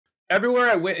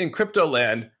everywhere I went in crypto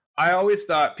land, I always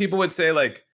thought people would say,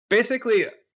 like, basically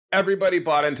everybody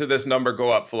bought into this number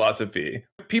go up philosophy.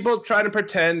 People try to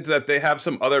pretend that they have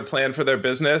some other plan for their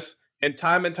business. And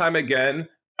time again,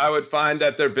 I would find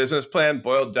that their business plan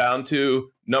boiled down to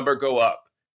number go up.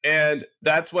 And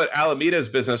that's what Alameda's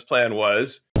business plan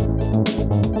was.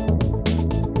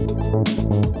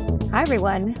 Hi,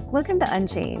 everyone. Welcome to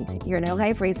Unchained, your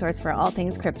no-hype resource for all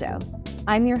things crypto.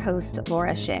 I'm your host,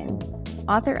 Laura Shin,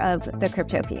 author of The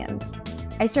Cryptopians.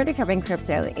 I started covering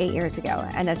crypto 8 years ago,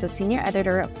 and as a senior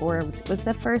editor at Forbes, was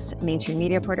the first mainstream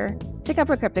media reporter to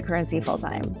cover cryptocurrency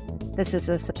full-time. This is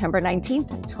the September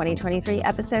 19th, 2023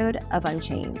 episode of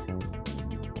Unchained.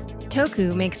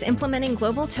 Toku makes implementing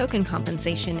global token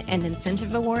compensation and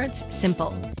incentive awards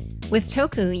simple. With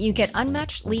Toku, you get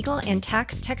unmatched legal and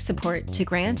tax tech support to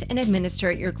grant and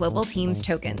administer your global team's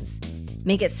tokens.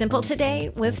 Make it simple today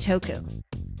with Toku.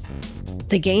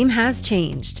 The game has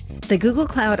changed. The Google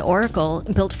Cloud Oracle,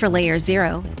 built for Layer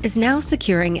 0, is now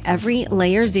securing every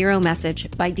Layer 0 message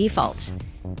by default.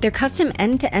 Their custom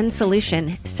end-to-end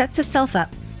solution sets itself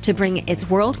up to bring its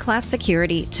world-class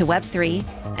security to Web3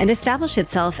 and establish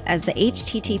itself as the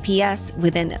HTTPS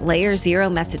within Layer 0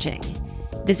 messaging.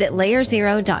 Visit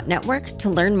layer0.network to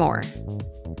learn more.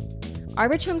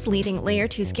 Arbitrum's leading Layer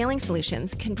 2 scaling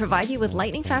solutions can provide you with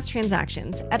lightning-fast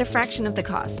transactions at a fraction of the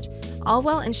cost, all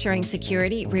while ensuring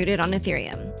security rooted on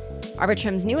Ethereum.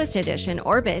 Arbitrum's newest edition,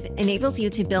 Orbit, enables you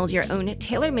to build your own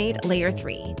tailor-made Layer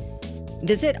 3.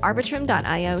 Visit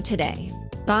arbitrum.io today.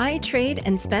 Buy, trade,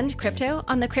 and spend crypto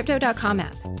on the Crypto.com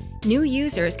app. New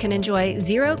users can enjoy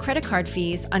 0 credit card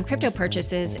fees on crypto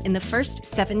purchases in the first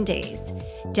 7 days.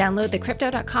 Download the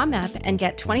Crypto.com app and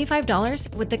get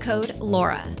 $25 with the code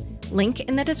LAURA. Link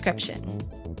in the description.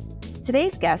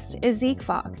 Today's guest is Zeke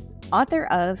Faux, author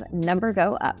of Number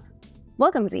Go Up.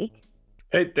 Welcome, Zeke.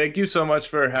 Hey, thank you so much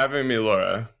for having me,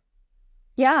 Laura.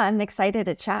 Yeah, I'm excited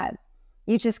to chat.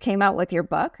 You just came out with your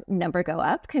book, Number Go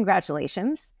Up.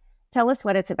 Congratulations. Tell us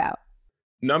what it's about.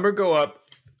 Number Go Up,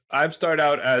 I've started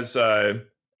out as,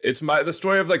 it's the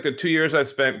story of like the 2 years I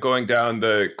spent going down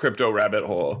the crypto rabbit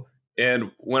hole.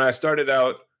 And when I started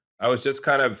out, I was just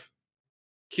kind of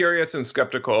curious and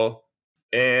skeptical.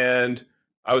 And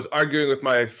I was arguing with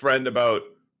my friend about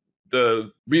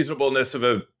the reasonableness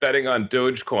of betting on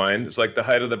Dogecoin. It's like the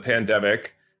height of the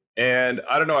pandemic. And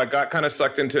I don't know, I got kind of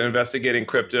sucked into investigating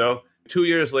crypto. 2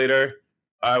 years later,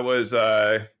 I was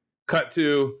cut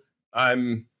to,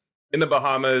 I'm in the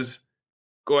Bahamas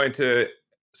going to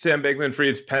Sam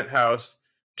Bankman-Fried's penthouse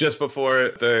just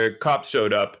before the cops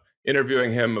showed up,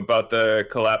 interviewing him about the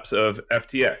collapse of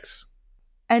FTX.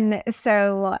 And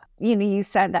so, you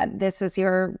said that this was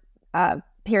your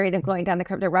period of going down the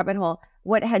crypto rabbit hole.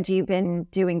 What had you been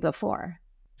doing before?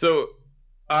 So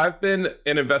I've been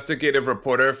an investigative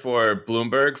reporter for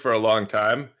Bloomberg for a long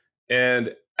time.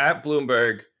 And at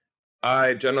Bloomberg,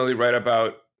 I generally write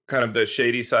about kind of the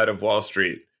shady side of Wall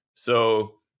Street.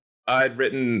 So I'd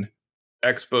written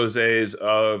exposés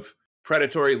of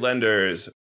predatory lenders,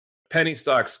 penny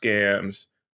stock scams.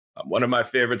 One of my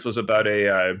favorites was about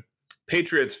a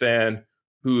Patriots fan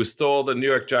who stole the New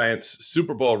York Giants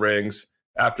Super Bowl rings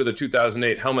after the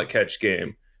 2008 helmet catch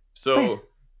game. So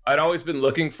I'd always been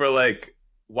looking for like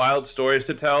wild stories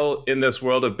to tell in this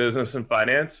world of business and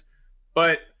finance,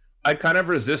 but I kind of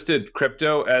resisted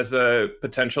crypto as a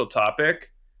potential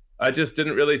topic. I just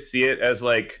didn't really see it as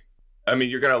like, I mean,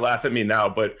 you're going to laugh at me now,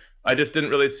 but I just didn't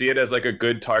really see it as like a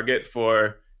good target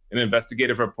for an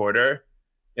investigative reporter.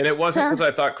 And it wasn't because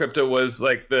I thought crypto was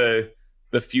like the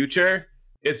future.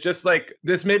 It's just like,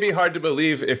 this may be hard to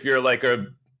believe if you're like a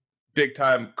big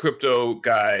time crypto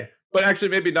guy, but actually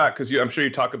maybe not, because I'm sure you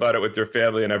talk about it with your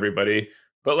family and everybody.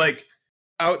 But like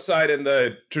outside in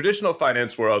the traditional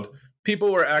finance world, a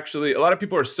lot of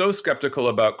people were so skeptical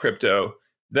about crypto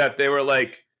that they were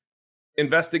like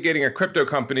investigating a crypto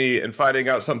company and finding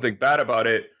out something bad about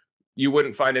it. You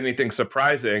wouldn't find anything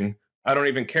surprising. I don't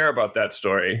even care about that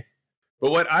story.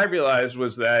 But what I realized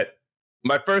was that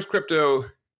my first crypto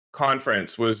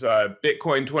conference was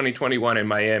Bitcoin 2021 in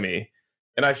Miami.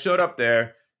 And I showed up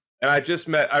there and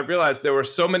I realized there were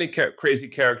so many crazy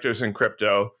characters in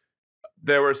crypto.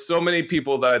 There were so many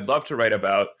people that I'd love to write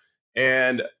about.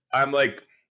 And I'm like,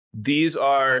 these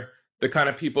are the kind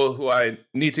of people who I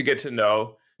need to get to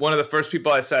know. One of the first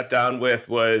people I sat down with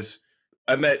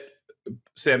I met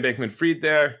Sam Bankman-Fried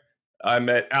there. I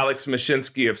met Alex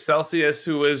Mashinsky of Celsius,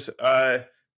 who was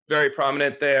very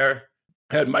prominent there.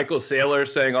 I had Michael Saylor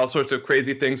saying all sorts of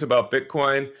crazy things about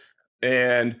Bitcoin.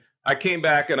 And I came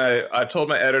back and I told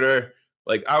my editor,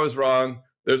 like, I was wrong.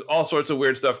 There's all sorts of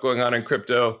weird stuff going on in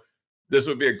crypto. This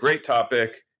would be a great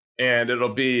topic. and it'll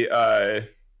be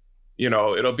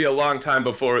it'll be a long time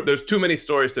before there's too many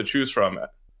stories to choose from.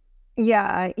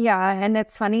 Yeah, yeah. And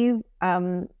it's funny,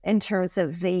 in terms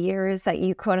of the years that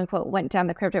you quote unquote went down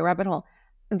the crypto rabbit hole,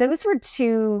 those were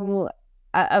two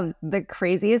of the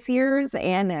craziest years,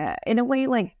 and in a way,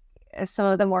 like some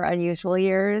of the more unusual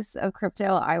years of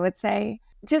crypto, I would say.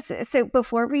 Just so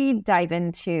before we dive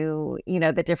into,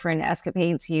 the different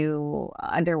escapades you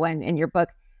underwent in your book,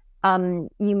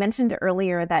 you mentioned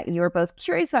earlier that you were both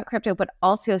curious about crypto, but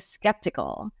also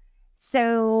skeptical.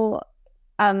 So,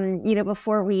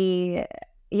 before we,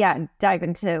 dive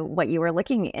into what you were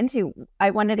looking into,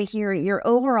 I wanted to hear your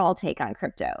overall take on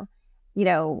crypto.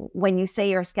 When you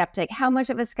say you're a skeptic, how much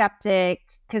of a skeptic?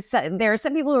 Because there are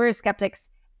some people who are skeptics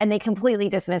and they completely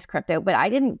dismiss crypto, but I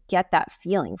didn't get that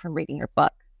feeling from reading your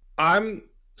book. I'm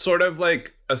sort of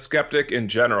like a skeptic in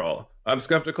general. I'm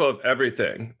skeptical of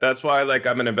everything. That's why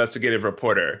I'm an investigative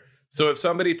reporter. So if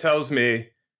somebody tells me,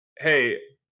 hey,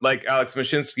 like Alex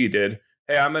Mashinsky did,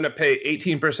 hey, I'm going to pay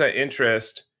 18%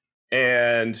 interest,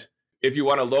 and if you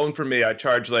want a loan from me, I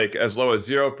charge as low as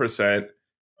 0%.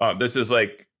 This is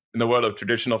in the world of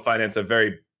traditional finance, a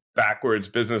very backwards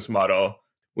business model.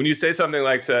 When you say something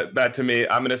like that to me,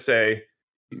 I'm going to say,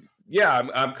 yeah,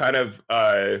 I'm kind of,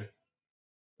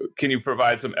 can you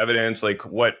provide some evidence?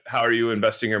 How are you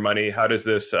investing your money? How does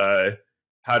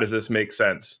this make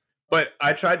sense? But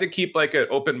I tried to keep an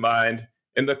open mind.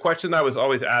 And the question I was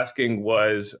always asking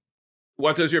was,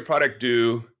 what does your product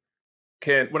do?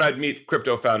 When I'd meet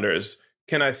crypto founders,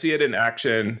 can I see it in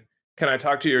action? Can I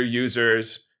talk to your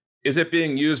users? Is it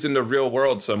being used in the real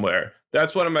world somewhere?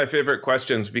 That's one of my favorite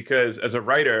questions, because as a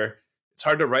writer, it's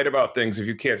hard to write about things if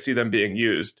you can't see them being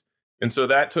used. And so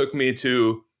that took me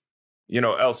to,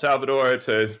 El Salvador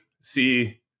to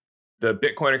see the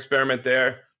Bitcoin experiment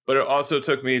there. But it also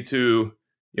took me to,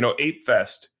 Ape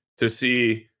Fest to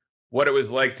see what it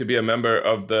was like to be a member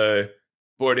of the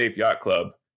Bored Ape Yacht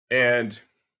Club. And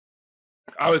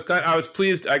I was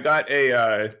pleased. I got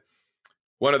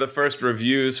one of the first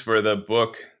reviews for the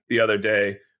book the other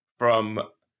day from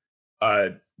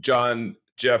John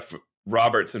Jeff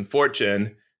Roberts in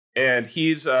Fortune, and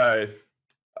he's I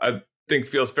think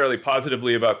feels fairly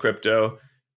positively about crypto.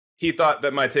 He thought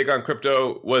that my take on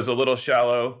crypto was a little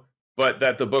shallow, but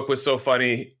that the book was so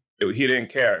funny he didn't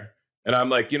care. And I'm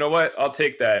like, you know what? I'll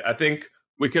take that. I think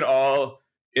we can all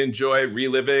enjoy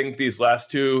reliving these last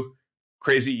 2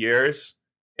 crazy years,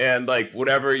 and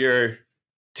whatever your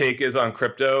take is on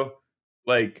crypto,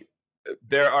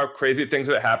 there are crazy things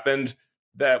that happened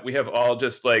that we have all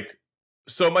just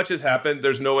so much has happened.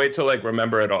 There's no way to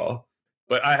remember it all.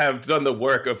 But I have done the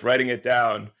work of writing it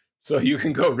down, so you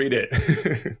can go read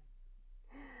it.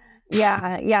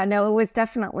 Yeah. No, it was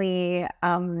definitely,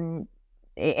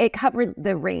 it covered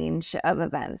the range of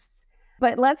events.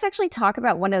 But let's actually talk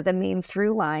about one of the main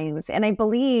through lines. And I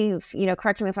believe,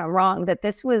 correct me if I'm wrong, that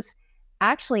this was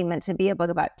actually meant to be a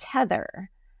book about Tether.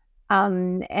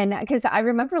 And because I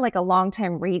remember a long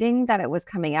time reading that it was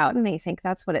coming out, and I think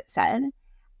that's what it said.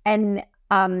 And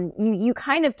you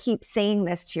kind of keep saying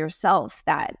this to yourself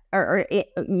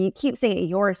you keep saying it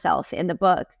yourself in the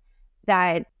book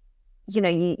that,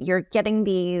 you're getting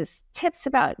these tips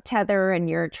about Tether and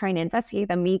you're trying to investigate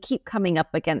them. You keep coming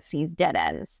up against these dead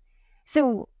ends.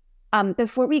 So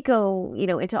before we go,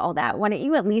 into all that, why don't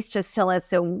you at least just tell us,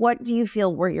 so what do you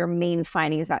feel were your main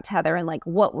findings about Tether, and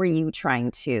what were you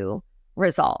trying to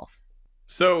resolve?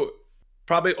 So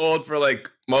probably old for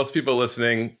most people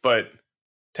listening, but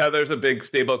Tether's a big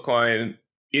stable coin.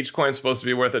 Each coin's supposed to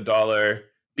be worth $1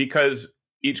 because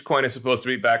each coin is supposed to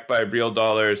be backed by real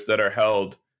dollars that are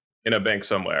held in a bank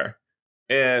somewhere.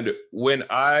 And when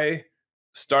I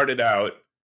started out,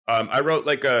 I wrote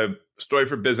a story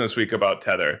for Business Week about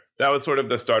Tether. That was sort of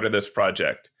the start of this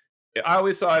project. I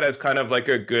always saw it as kind of a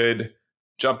good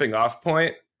jumping off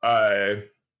point. I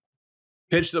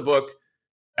pitched the book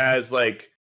as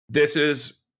this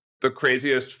is the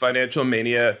craziest financial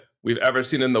mania we've ever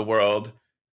seen in the world,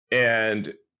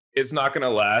 and it's not going to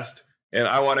last. And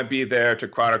I want to be there to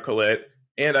chronicle it.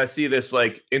 And I see this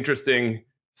interesting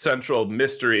central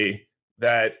mystery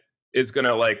that is going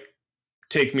to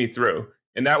take me through.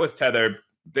 And that was Tether.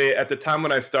 At the time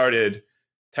when I started,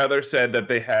 Tether said that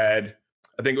they had,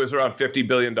 I think it was around $50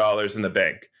 billion in the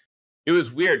bank. It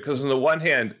was weird because on the one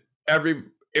hand,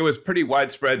 it was pretty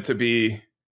widespread to be,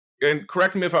 and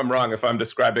correct me if I'm wrong if I'm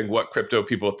describing what crypto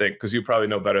people think, because you probably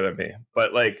know better than me.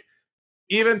 But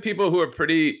even people who are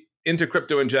pretty into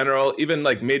crypto in general, even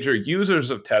major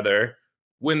users of Tether,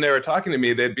 when they were talking to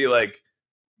me, they'd be like,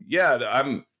 yeah,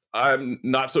 I'm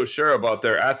not so sure about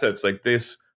their assets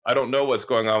this. I don't know what's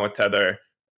going on with Tether.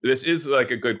 This is a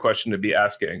good question to be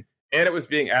asking. and it was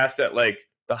being asked at like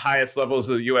the highest levels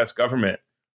of the US government.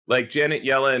 Like Janet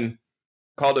Yellen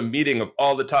called a meeting of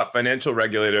all the top financial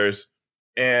regulators,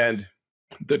 and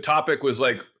the topic was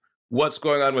like, what's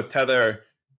going on with Tether,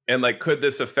 and like, could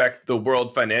this affect the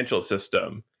world financial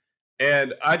system?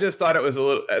 And I just thought it was a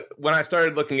little, when I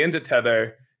started looking into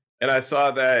Tether and I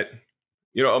saw that,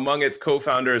 you know, among its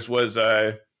co-founders was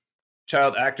a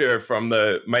child actor from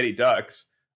the Mighty Ducks,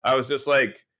 I was just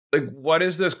like, what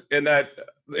is this? And that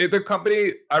the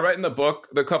company, I write in the book,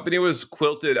 the company was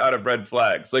quilted out of red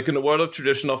flags. Like in the world of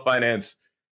traditional finance,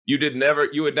 you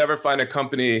would never find a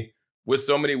company with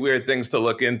so many weird things to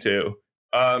look into.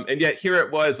 And yet here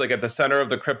it was, like at the center of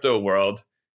the crypto world.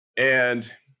 And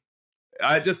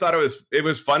I just thought it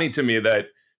was funny to me that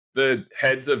the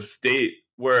heads of state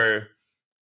were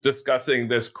discussing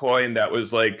this coin that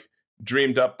was like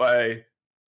dreamed up by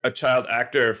a child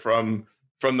actor from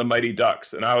the Mighty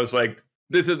Ducks. And I was like,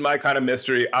 this is my kind of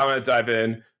mystery. I want to dive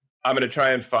in. I'm going to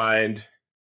try and find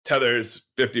Tether's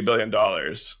 $50 billion.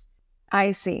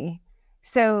 I see.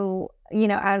 So, you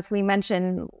know, as we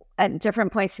mentioned at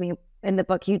different points in the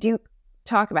book, you do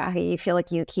talk about how you feel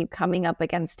like you keep coming up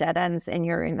against dead ends in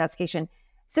your investigation.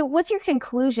 So what's your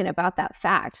conclusion about that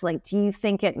fact? Like, do you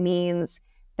think it means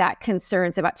that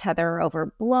concerns about Tether are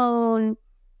overblown?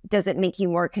 Does it make you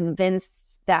more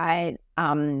convinced that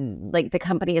like the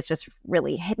company has just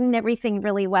really hidden everything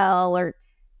really well? Or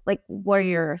like, what are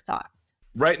your thoughts?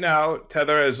 Right now,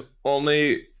 Tether has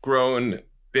only grown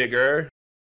bigger.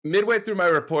 Midway through my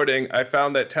reporting, I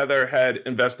found that Tether had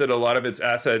invested a lot of its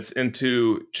assets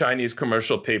into Chinese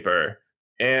commercial paper.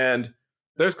 And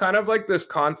there's kind of like this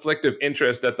conflict of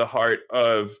interest at the heart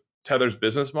of Tether's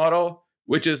business model,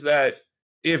 which is that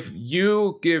if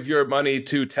you give your money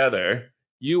to Tether,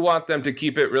 you want them to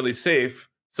keep it really safe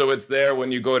so it's there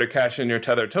when you go to cash in your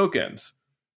Tether tokens.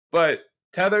 But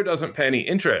Tether doesn't pay any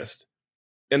interest.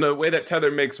 And the way that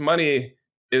Tether makes money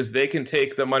is they can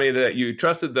take the money that you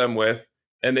trusted them with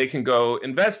and they can go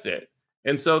invest it.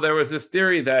 And so there was this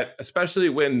theory that, especially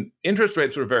when interest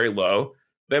rates were very low,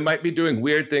 they might be doing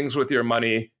weird things with your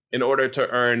money in order to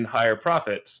earn higher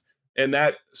profits. And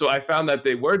so I found that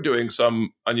they were doing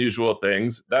some unusual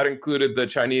things. That included the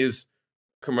Chinese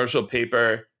commercial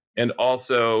paper and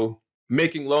also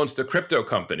making loans to crypto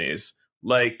companies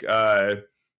like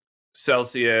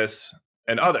Celsius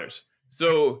and others.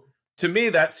 So to me,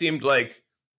 that seemed like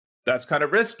that's kind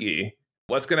of risky.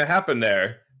 What's going to happen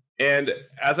there? And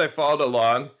as I followed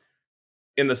along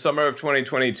in the summer of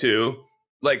 2022,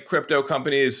 like crypto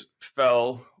companies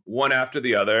fell one after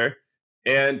the other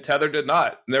and Tether did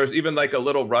not. And there was even like a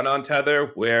little run on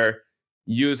Tether where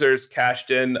users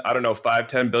cashed in, I don't know,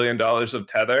 $5-10 billion of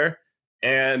Tether.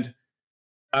 And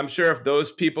I'm sure if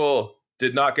those people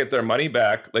did not get their money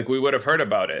back, like we would have heard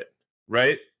about it,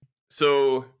 right?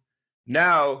 So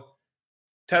now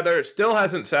Tether still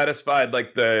hasn't satisfied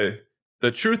like the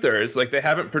truthers. Like they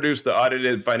haven't produced the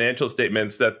audited financial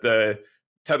statements that the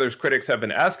Tether's critics have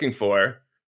been asking for.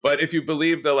 But if you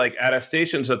believe the like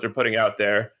attestations that they're putting out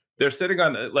there, they're sitting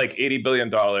on like $80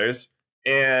 billion.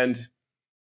 And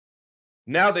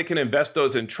now they can invest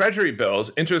those in treasury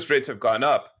bills. Interest rates have gone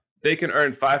up. They can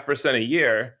earn 5% a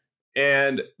year.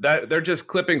 And that they're just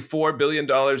clipping $4 billion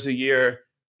a year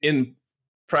in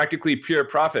practically pure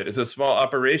profit. It's a small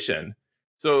operation.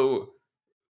 So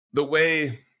the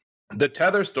way the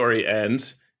Tether story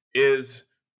ends is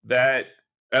that,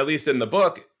 at least in the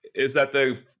book, is that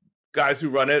the guys who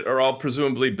run it are all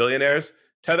presumably billionaires.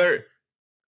 Tether,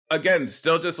 again,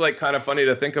 still just like kind of funny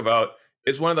to think about.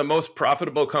 It's one of the most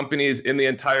profitable companies in the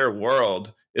entire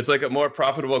world. It's like a more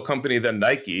profitable company than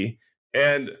Nike,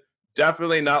 and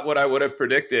definitely not what I would have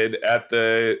predicted at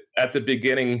the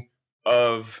beginning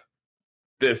of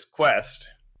this quest.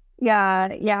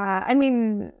 Yeah. I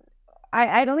mean,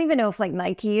 I don't even know if like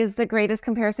Nike is the greatest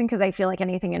comparison, because I feel like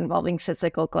anything involving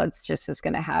physical goods just is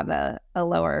going to have a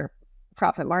lower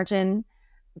profit margin.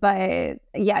 But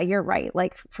yeah, you're right.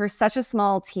 Like for such a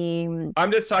small team.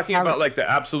 I'm just talking about like the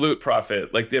absolute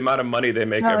profit, like the amount of money they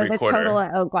make every quarter.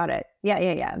 Total, got it.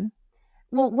 Yeah.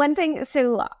 Well, one thing,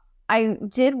 so I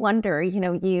did wonder,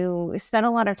 you spent a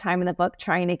lot of time in the book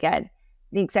trying to get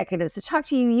the executives to talk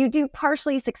to you. You do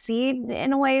partially succeed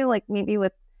in a way, like maybe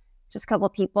with just a couple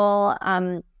of people.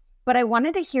 But I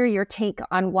wanted to hear your take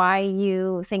on why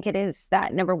you think it is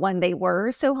that, number one, they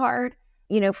were so hard,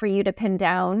 for you to pin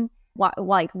down.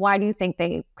 Why do you think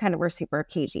they kind of were super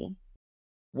cagey?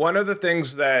 One of the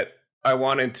things that I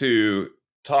wanted to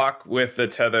talk with the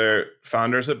Tether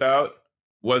founders about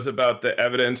was about the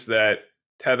evidence that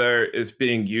Tether is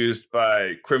being used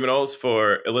by criminals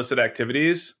for illicit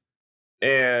activities.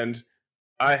 And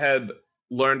I had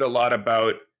learned a lot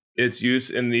about its use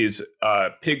in these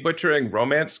pig butchering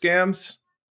romance scams.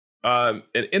 And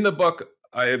in the book,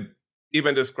 I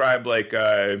even describe like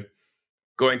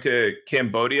going to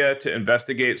Cambodia to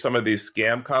investigate some of these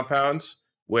scam compounds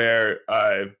where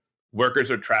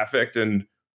workers are trafficked and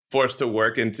forced to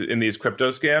work in these crypto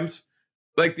scams.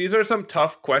 Like, these are some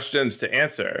tough questions to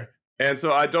answer. And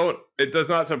so it does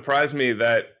not surprise me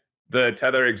that the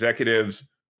Tether executives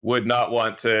would not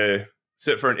want to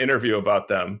sit for an interview about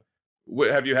them.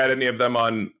 Have you had any of them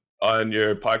on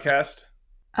your podcast?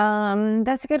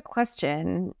 That's a good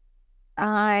question.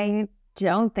 I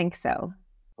don't think so.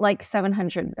 Like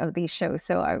 700 of these shows,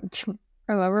 so I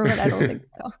remember, but I don't think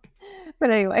so.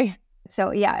 But anyway,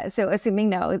 so yeah, so assuming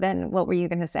no, then what were you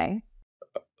going to say?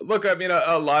 Look, I mean,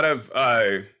 a lot of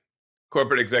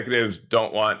corporate executives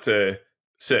don't want to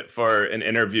sit for an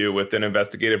interview with an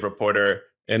investigative reporter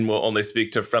and will only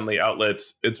speak to friendly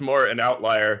outlets. It's more an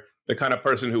outlier, the kind of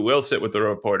person who will sit with the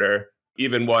reporter,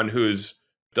 even one who's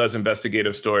does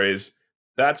investigative stories.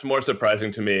 That's more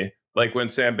surprising to me. Like when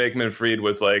Sam Bankman-Fried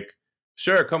was like,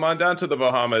 sure, come on down to the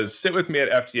Bahamas, sit with me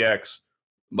at FTX,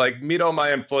 like meet all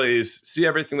my employees, see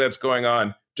everything that's going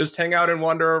on, just hang out and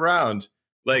wander around.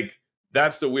 Like,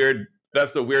 that's the weird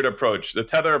approach. The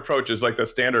Tether approach is like the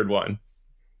standard one.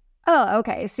 Oh,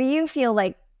 okay. So you feel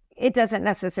like it doesn't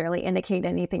necessarily indicate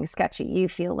anything sketchy. You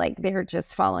feel like they're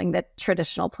just following the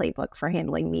traditional playbook for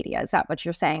handling media. Is that what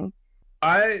you're saying?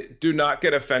 I do not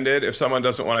get offended if someone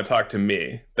doesn't want to talk to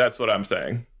me. That's what I'm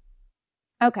saying.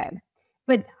 Okay.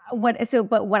 But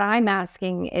what I'm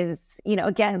asking is,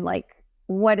 again, like,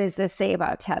 what does this say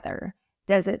about Tether?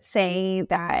 Does it say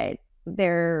that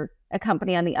they're a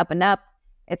company on the up and up?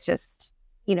 It's just,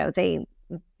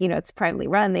 it's privately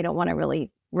run. They don't want to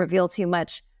really reveal too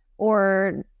much.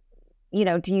 Or,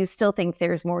 do you still think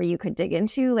there's more you could dig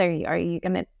into? Are you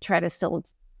going to try to still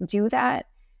do that?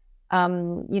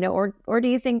 Or do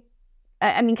you think,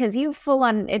 I mean, because you full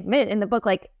on admit in the book,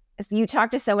 like, you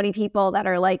talk to so many people that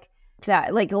are like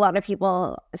that, like a lot of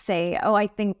people say, oh, I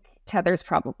think Tether's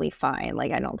probably fine.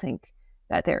 Like, I don't think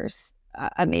that there's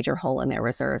a major hole in their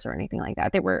reserves or anything like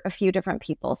that. There were a few different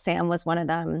people. Sam was one of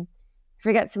them. I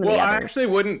forget some of the others.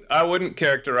 I wouldn't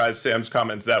characterize Sam's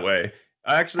comments that way.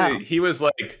 He was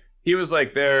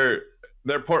like their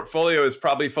portfolio is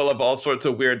probably full of all sorts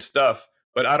of weird stuff,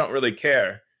 but I don't really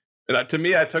care. And to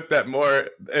me, I took that more,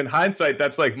 in hindsight,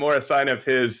 that's like more a sign of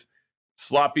his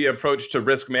sloppy approach to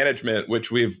risk management,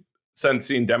 which we've since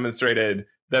seen demonstrated,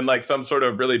 than like some sort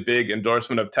of really big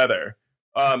endorsement of Tether.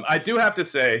 I do have to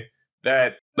say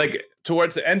that, like,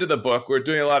 towards the end of the book, we're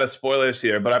doing a lot of spoilers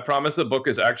here, but I promise the book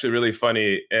is actually really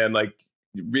funny, and like,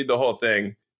 read the whole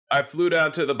thing. I flew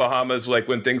down to the Bahamas like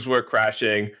when things were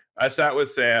crashing. I sat with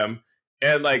Sam,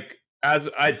 and like, as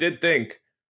I did think,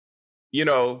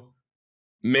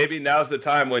 maybe now's the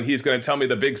time when he's going to tell me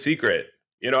the big secret.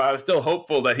 I was still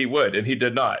hopeful that he would, and he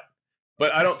did not.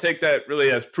 But I don't take that really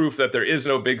as proof that there is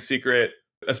no big secret,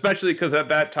 especially because at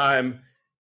that time,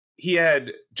 he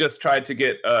had just tried to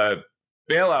get a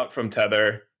bailout from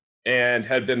Tether and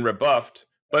had been rebuffed,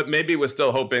 but maybe was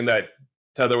still hoping that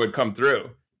Tether would come through.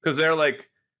 Because they're like,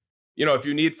 if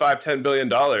you need $5-10 billion,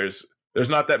 there's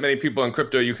not that many people in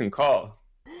crypto you can call.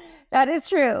 That is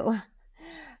true.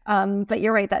 But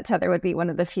you're right that Tether would be one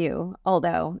of the few.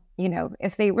 Although,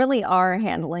 if they really are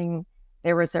handling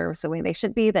their reserves the way they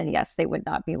should be, then yes, they would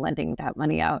not be lending that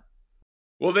money out.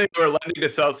 Well, they were lending to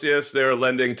Celsius. They were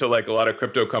lending to like a lot of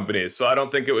crypto companies. So I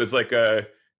don't think it was like a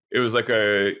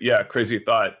crazy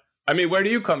thought. I mean, where do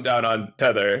you come down on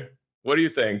Tether? What do you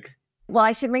think? Well,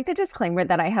 I should make the disclaimer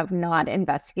that I have not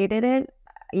investigated it.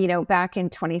 Back in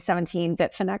 2017,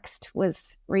 Bitfinex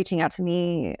was reaching out to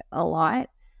me a lot.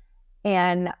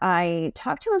 And I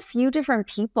talked to a few different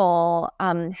people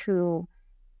who,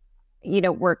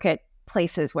 work at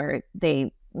places where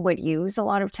they would use a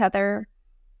lot of Tether.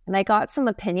 And I got some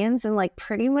opinions, and like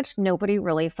pretty much nobody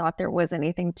really thought there was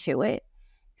anything to it.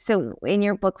 So in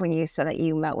your book, when you said that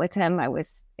you met with him, I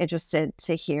was interested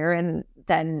to hear. And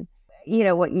then,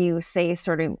 what you say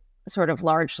sort of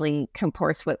largely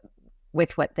comports with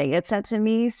what they had said to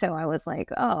me. So I was like,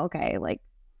 oh, okay. Like,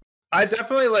 I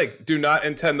definitely do not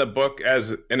intend the book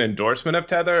as an endorsement of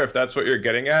Tether, if that's what you're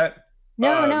getting at.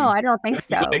 No, I don't think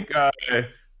so.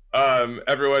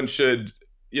 Everyone should,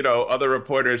 other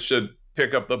reporters should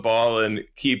pick up the ball and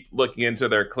keep looking into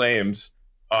their claims.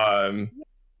 I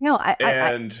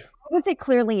would say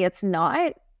clearly it's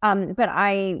not.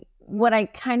 But what I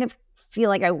kind of feel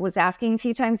like I was asking a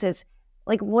few times is,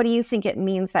 like, what do you think it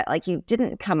means that like you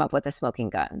didn't come up with a smoking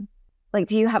gun? Like,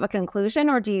 do you have a conclusion,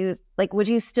 or do you would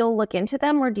you still look into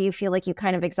them, or do you feel like you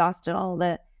kind of exhausted all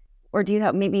the, or do you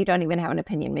have, maybe you don't even have an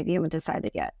opinion, maybe you haven't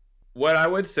decided yet? What I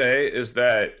would say is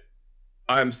that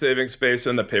I'm saving space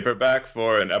in the paperback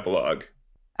for an epilogue.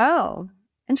 Oh,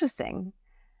 interesting.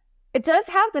 It does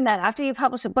happen that after you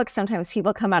publish a book, sometimes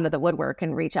people come out of the woodwork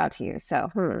and reach out to you. So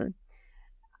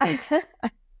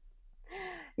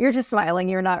you're just smiling.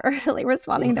 You're not really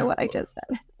responding to what I just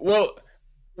said. Well,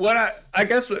 what I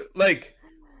guess, like,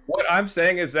 what I'm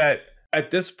saying is that at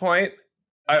this point,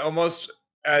 I almost,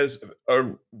 as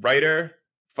a writer,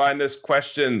 find this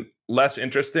question less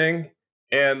interesting.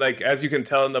 And like, as you can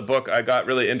tell in the book, I got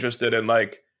really interested in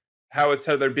like, how is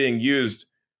Tether being used?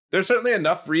 There's certainly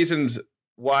enough reasons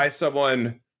why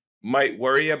someone might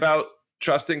worry about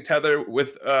trusting Tether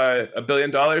with $1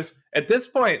 billion. At this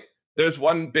point, there's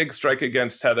one big strike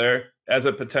against Tether as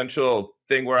a potential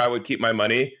thing where I would keep my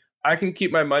money. I can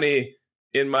keep my money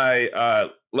in my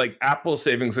like Apple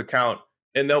savings account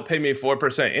and they'll pay me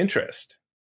 4% interest.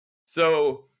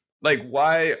 So like,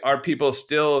 why are people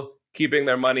still keeping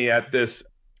their money at this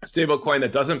stable coin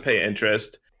that doesn't pay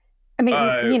interest? I mean,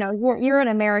 you're an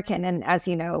American, and as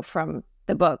you know from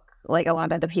the book, like a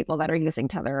lot of the people that are using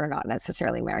Tether are not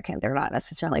necessarily American. They're not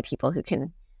necessarily people who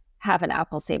can have an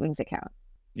Apple savings account.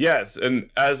 Yes, and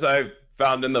as I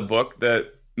found in the book, that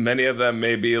many of them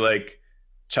may be like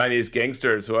Chinese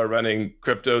gangsters who are running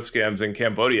crypto scams in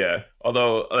Cambodia.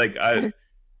 Although, like, I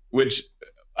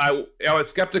was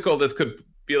skeptical this could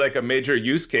be like a major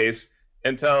use case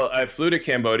until I flew to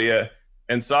Cambodia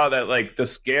and saw that like the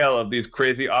scale of these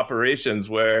crazy operations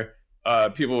where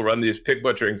people run these pig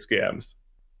butchering scams.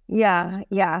 Yeah,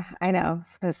 I know.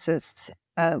 This is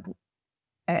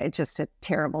just a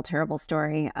terrible, terrible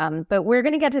story. But we're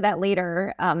going to get to that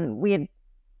later. We had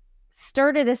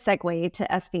started a segue to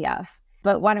SBF,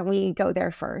 but why don't we go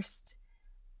there first?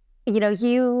 You know,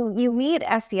 you meet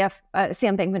SBF,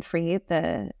 Sam Bankman-Fried,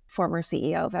 the former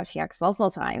CEO of FTX,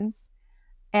 multiple times.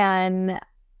 And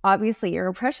obviously your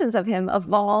impressions of him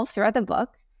evolve throughout the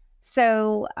book.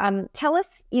 So tell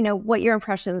us, what your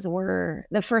impressions were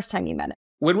the first time you met him.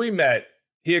 When we met,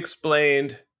 he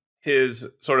explained his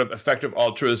sort of effective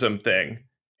altruism thing.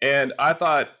 And I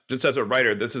thought, just as a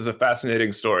writer, this is a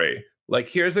fascinating story. Like,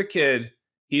 here's a kid,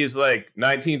 he's like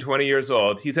 19, 20 years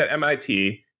old. He's at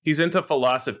MIT. He's into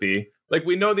philosophy. Like,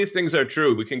 we know these things are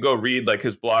true. We can go read like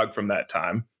his blog from that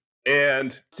time.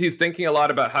 And he's thinking a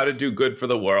lot about how to do good for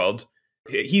the world.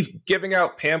 He's giving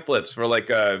out pamphlets for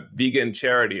like a vegan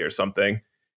charity or something.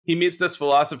 He meets this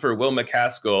philosopher, Will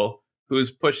MacAskill, who's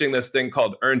pushing this thing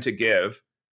called Earn to Give.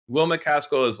 Will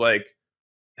MacAskill is like,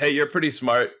 hey, you're pretty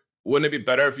smart. Wouldn't it be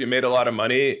better if you made a lot of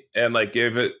money and like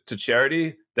gave it to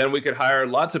charity? Then we could hire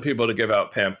lots of people to give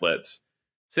out pamphlets.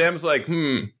 Sam's like,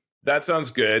 that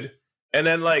sounds good. And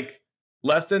then like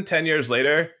less than 10 years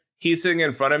later, he's sitting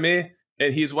in front of me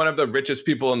and he's one of the richest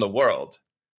people in the world.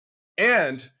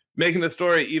 And making the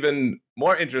story even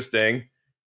more interesting,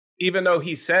 even though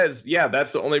he says, yeah,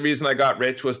 that's the only reason I got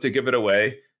rich was to give it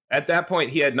away. At that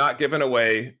point, he had not given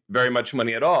away very much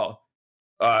money at all.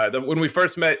 When we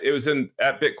first met, it was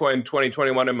at Bitcoin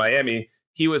 2021 in Miami.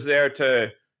 He was there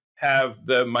to have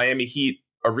the Miami Heat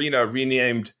arena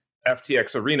renamed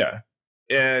FTX Arena.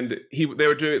 And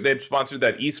they'd sponsored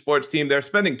that esports team. They're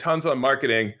spending tons on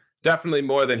marketing, definitely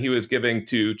more than he was giving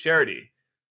to charity.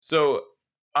 So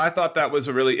I thought that was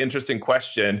a really interesting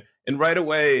question. And right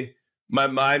away, my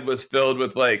mind was filled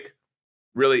with like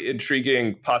really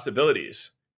intriguing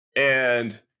possibilities.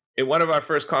 And in one of our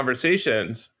first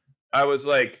conversations, I was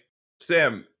like,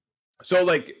 Sam, so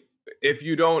like, if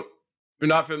you're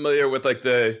not familiar with like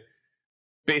the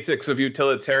basics of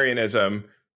utilitarianism,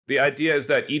 the idea is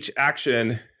that each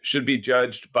action should be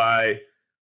judged by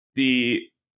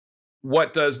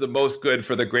what does the most good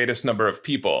for the greatest number of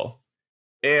people.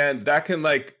 And that can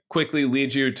like quickly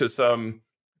lead you to some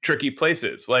tricky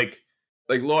places. Like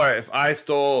Laura, if I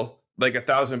stole like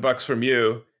 $1,000 from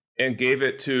you and gave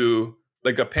it to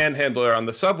like a panhandler on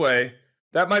the subway,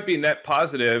 that might be net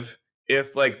positive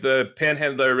if like the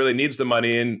panhandler really needs the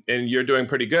money and you're doing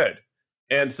pretty good.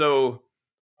 And so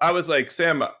I was like,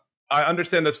 Sam, I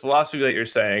understand this philosophy that you're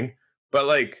saying, but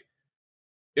like,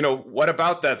 what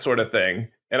about that sort of thing?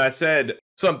 And I said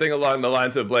something along the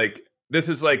lines of like, this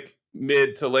is like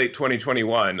mid to late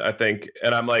 2021, I think.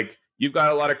 And I'm like, you've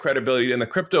got a lot of credibility in the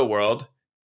crypto world.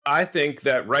 I think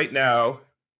that right now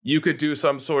you could do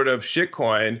some sort of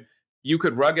shitcoin. You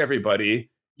could rug everybody.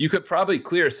 You could probably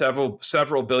clear several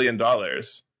 $1 billion.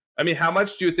 I mean, how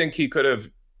much do you think he could have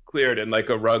cleared in like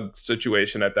a rug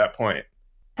situation at that point?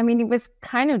 I mean, he was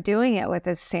kind of doing it with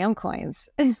his Sam coins.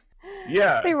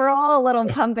 Yeah. They were all a little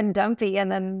pump and dumpy.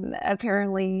 And then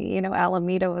apparently,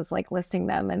 Alameda was like listing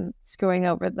them and screwing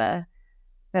over the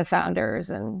founders.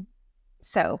 And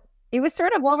so he was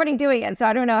sort of already doing it. So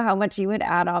I don't know how much you would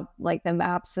add up like the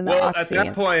maps and the Well, Oxy. at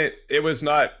that point, it was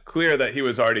not clear that he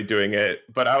was already doing it.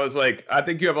 But I was like, I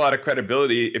think you have a lot of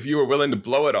credibility. If you were willing to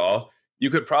blow it all, you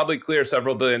could probably clear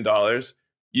several $billion.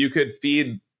 You could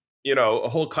feed, a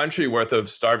whole country worth of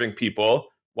starving people.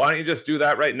 Why don't you just do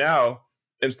that right now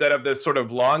instead of this sort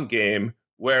of long game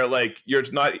where like you're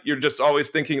just always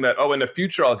thinking that, oh, in the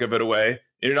future I'll give it away,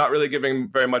 and you're not really giving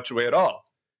very much away at all.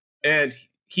 And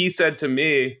he said to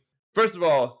me, first of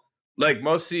all, like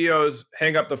most CEOs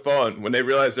hang up the phone when they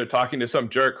realize they're talking to some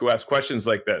jerk who asks questions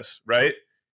like this, right?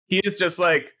 He is just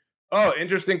like, oh,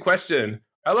 interesting question.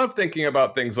 I love thinking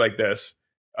about things like this.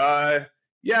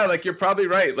 Yeah, like you're probably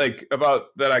right, like about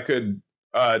that I could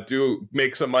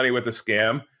make some money with a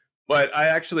scam. But I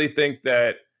actually think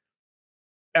that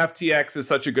FTX is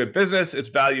such a good business. It's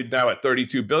valued now at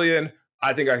 32 billion.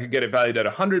 I think I could get it valued at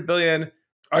 100 billion.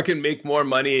 I can make more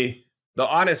money the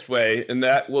honest way, and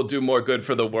that will do more good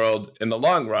for the world in the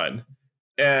long run.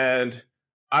 And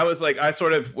I was like, I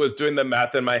sort of was doing the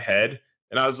math in my head,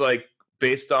 and I was like,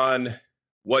 based on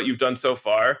what you've done so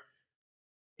far,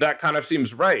 that kind of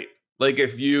seems right. Like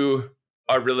if you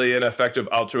are really an effective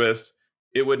altruist,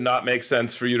 it would not make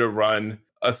sense for you to run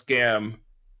a scam.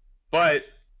 But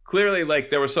clearly,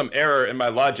 like there was some error in my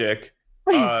logic.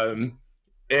 And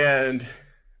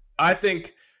I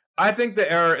think the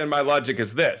error in my logic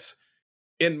is this.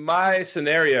 In my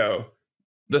scenario,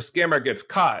 the scammer gets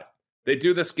caught. They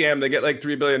do the scam, they get like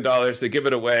 $3 billion, they give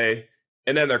it away,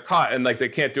 and then they're caught and like they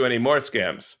can't do any more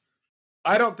scams.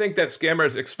 I don't think that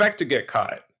scammers expect to get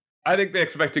caught. I think they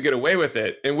expect to get away with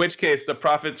it, in which case the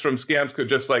profits from scams could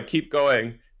just like keep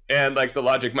going and like the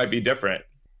logic might be different.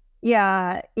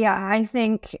 Yeah. I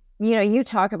think, you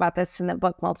talk about this in the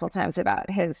book multiple times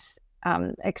about his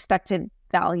expected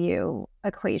value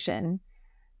equation.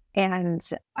 And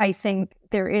I think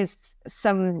there is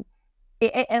some,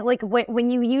 like when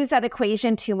you use that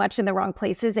equation too much in the wrong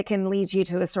places, it can lead you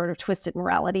to a sort of twisted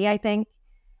morality, I think.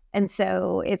 And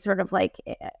so it's sort of like,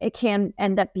 it can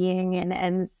end up being an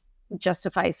ends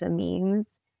justifies the means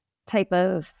type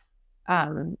of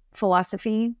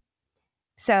philosophy.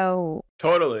 So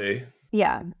totally.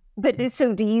 Yeah. But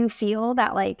so do you feel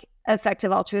that like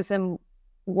effective altruism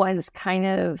was kind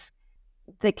of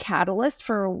the catalyst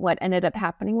for what ended up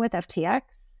happening with FTX?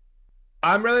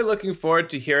 I'm really looking forward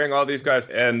to hearing all these guys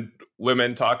and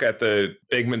women talk at the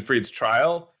Bankman-Fried's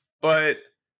trial. But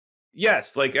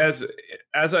yes, like as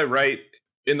I write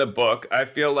in the book, I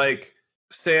feel like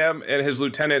Sam and his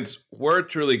lieutenants were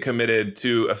truly committed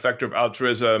to effective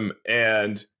altruism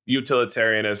and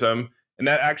utilitarianism. And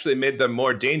that actually made them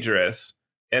more dangerous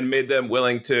and made them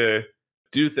willing to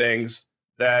do things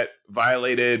that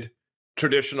violated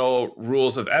traditional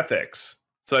rules of ethics,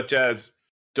 such as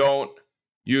don't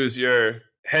use your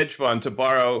hedge fund to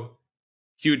borrow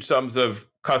huge sums of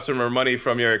customer money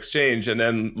from your exchange and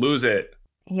then lose it.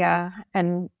 Yeah.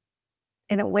 And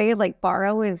in a way, like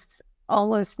borrow is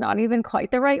almost not even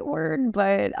quite the right word,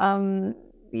 but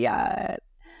yeah.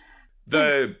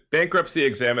 The bankruptcy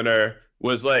examiner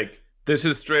was like, this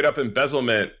is straight up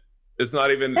embezzlement. It's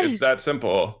not even, it's that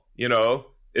simple,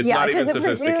 It's not even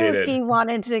sophisticated. He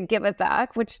wanted to give it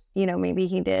back, which, maybe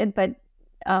he did, but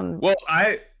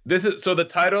so the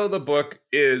title of the book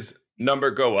is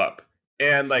Number Go Up.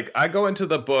 And like I go into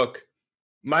the book,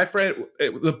 my friend,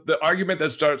 the argument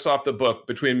that starts off the book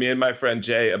between me and my friend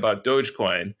Jay about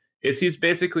Dogecoin is he's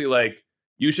basically like,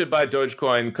 you should buy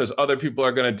Dogecoin because other people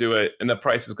are going to do it and the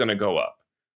price is going to go up.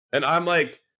 And I'm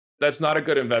like, that's not a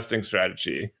good investing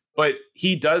strategy. But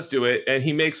he does do it and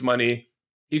he makes money.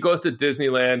 He goes to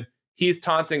Disneyland. He's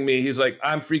taunting me. He's like,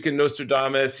 I'm freaking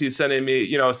Nostradamus. He's sending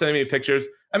me pictures.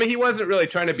 I mean, he wasn't really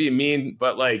trying to be mean,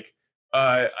 but like,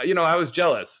 I was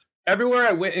jealous. Everywhere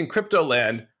I went in crypto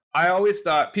land, I always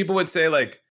thought people would say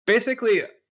like, basically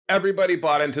everybody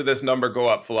bought into this number go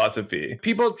up philosophy.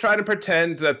 People try to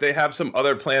pretend that they have some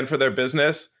other plan for their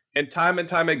business. And time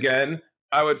again,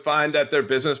 I would find that their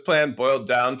business plan boiled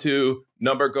down to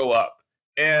number go up.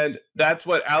 And that's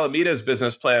what Alameda's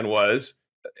business plan was.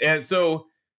 And so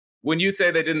when you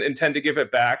say they didn't intend to give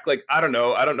it back, like, I don't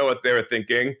know what they were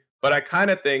thinking, but I kind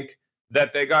of think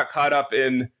that they got caught up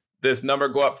in this number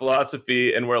go up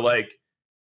philosophy and were like,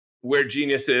 we're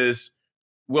geniuses,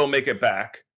 we'll make it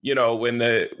back. When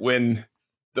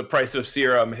the price of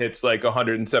serum hits like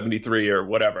 173 or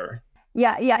whatever.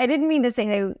 Yeah. I didn't mean to say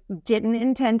they didn't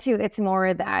intend to. It's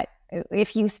more that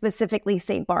if you specifically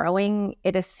say borrowing,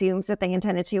 it assumes that they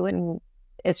intended to, and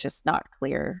it's just not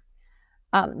clear.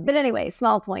 But anyway,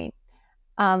 small point.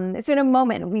 So in a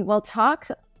moment, we will talk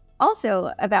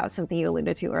Also about something you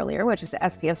alluded to earlier, which is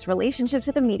SBF's relationship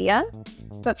to the media.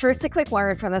 But first, a quick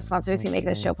word from the sponsors who make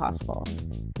this show possible.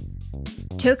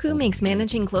 Toku makes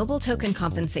managing global token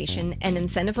compensation and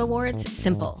incentive awards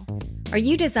simple. Are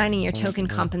you designing your token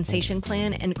compensation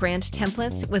plan and grant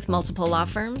templates with multiple law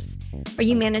firms? Are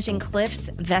you managing cliffs,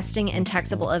 vesting, and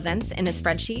taxable events in a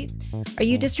spreadsheet? Are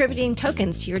you distributing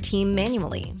tokens to your team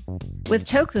manually? With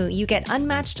Toku, you get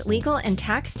unmatched legal and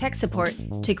tax tech support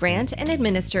to grant and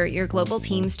administer your global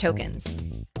team's tokens.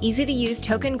 Easy-to-use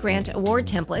token grant award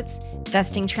templates,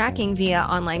 vesting tracking via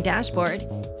online dashboard,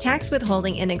 tax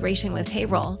withholding integration with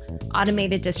payroll,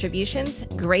 automated distributions,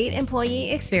 great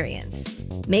employee experience.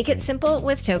 Make it simple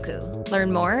with Toku.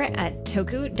 Learn more at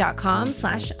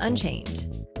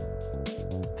toku.com/unchained.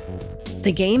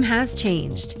 The game has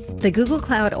changed. The Google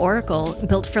Cloud Oracle,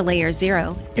 built for Layer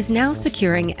 0, is now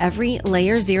securing every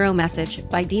Layer 0 message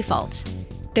by default.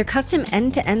 Their custom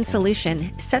end-to-end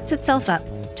solution sets itself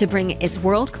up to bring its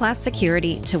world-class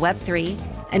security to Web3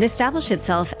 and establish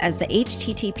itself as the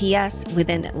HTTPS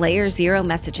within Layer 0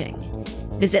 messaging.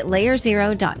 Visit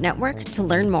layerzero.network to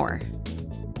learn more.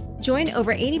 Join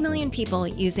over 80 million people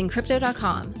using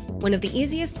Crypto.com, one of the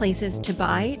easiest places to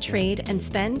buy, trade, and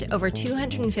spend over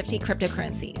 250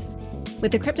 cryptocurrencies.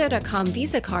 With the Crypto.com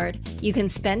Visa card, you can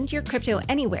spend your crypto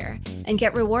anywhere and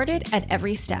get rewarded at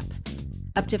every step.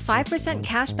 Up to 5%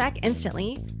 cash back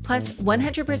instantly, plus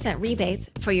 100% rebates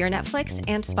for your Netflix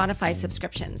and Spotify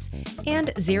subscriptions,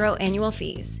 and 0 annual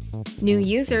fees. New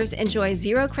users enjoy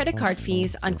 0 credit card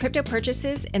fees on crypto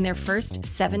purchases in their first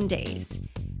 7 days.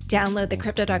 Download the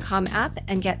Crypto.com app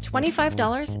and get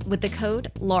 $25 with the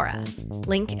code LAURA.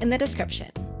 Link in the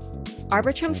description.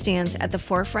 Arbitrum stands at the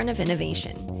forefront of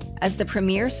innovation as the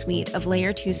premier suite of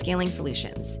Layer 2 scaling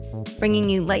solutions, bringing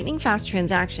you lightning-fast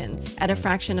transactions at a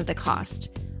fraction of the cost,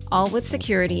 all with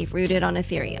security rooted on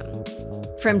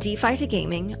Ethereum. From DeFi to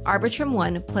gaming, Arbitrum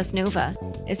One plus Nova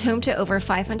is home to over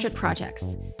 500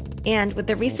 projects. And with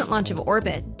the recent launch of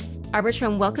Orbit,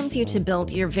 Arbitrum welcomes you to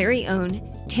build your very own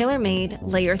tailor-made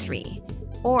Layer 3,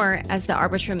 or as the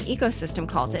Arbitrum ecosystem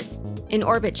calls it, an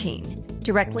Orbit chain,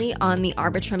 directly on the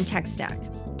Arbitrum tech stack.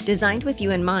 Designed with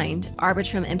you in mind,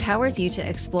 Arbitrum empowers you to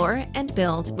explore and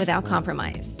build without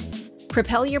compromise.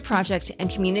 Propel your project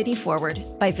and community forward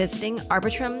by visiting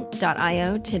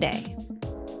arbitrum.io today.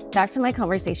 Back to my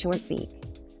conversation with Zeke.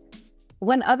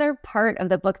 One other part of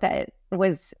the book that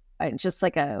was just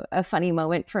like a funny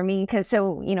moment for me, because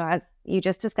as you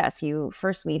just discussed, you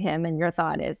first meet him and your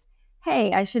thought is,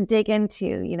 hey, I should dig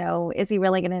into, is he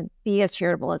really going to be as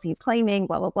charitable as he's claiming,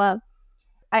 blah, blah, blah.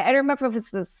 I don't remember if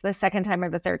it was the second time or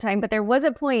the third time, but there was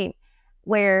a point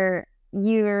where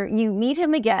you meet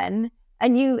him again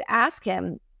and you ask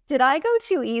him, did I go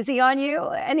too easy on you?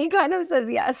 And he kind of says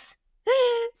yes.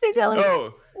 So tell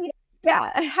him,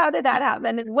 yeah, how did that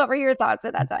happen? And what were your thoughts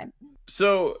at that time?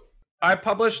 So I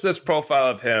published this profile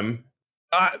of him.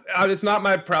 It's not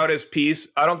my proudest piece.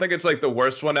 I don't think it's like the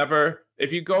worst one ever.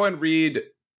 If you go and read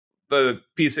the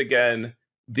piece again,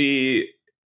 the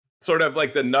sort of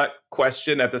like the nut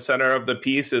question at the center of the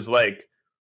piece is like,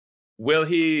 will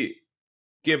he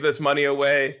give this money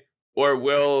away, or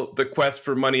will the quest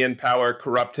for money and power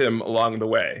corrupt him along the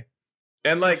way?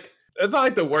 And like, it's not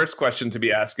like the worst question to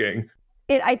be asking.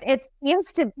 It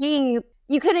seems to be,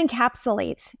 you could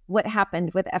encapsulate what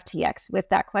happened with FTX with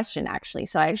that question, actually.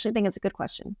 So I actually think it's a good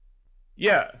question.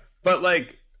 Yeah, but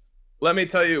like, let me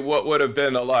tell you what would have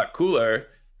been a lot cooler.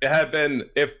 It had been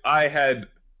if I had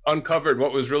uncovered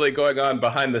what was really going on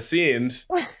behind the scenes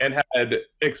and had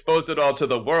exposed it all to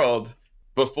the world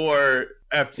before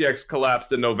FTX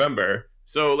collapsed in November.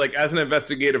 So like, as an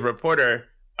investigative reporter,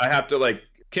 I have to like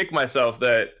kick myself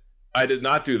that I did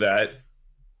not do that.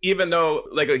 Even though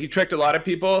like he tricked a lot of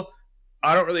people,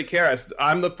 I don't really care.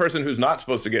 I'm the person who's not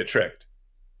supposed to get tricked.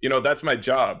 That's my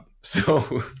job.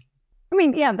 So I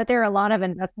mean, yeah, but there are a lot of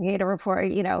investigative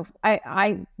reporting.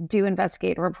 I do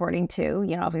investigative reporting too.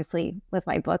 Obviously with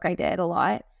my book, I did a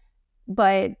lot.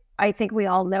 But I think we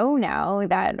all know now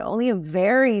that only a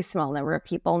very small number of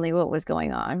people knew what was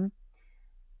going on.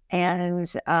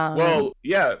 And well,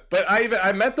 yeah, but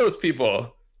I met those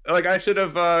people. Like I should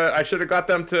have got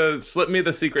them to slip me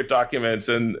the secret documents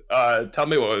and tell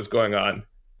me what was going on.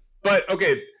 But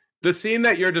okay, the scene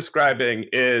that you're describing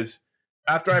is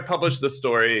after I published the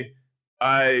story,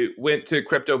 I went to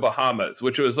Crypto Bahamas,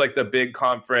 which was like the big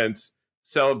conference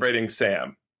celebrating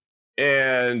Sam.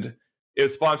 And it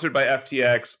was sponsored by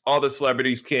FTX. All the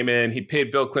celebrities came in. He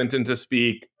paid Bill Clinton to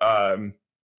speak.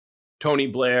 Tony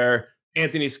Blair,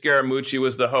 Anthony Scaramucci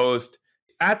was the host.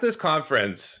 At this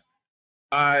conference,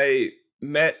 I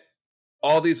met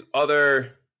all these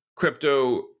other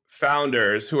crypto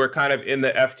founders who are kind of in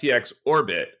the FTX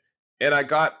orbit, and I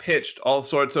got pitched all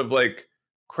sorts of like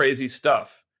crazy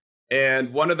stuff.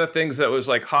 And one of the things that was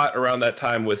like hot around that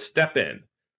time was StepIn.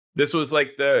 This was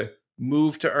like the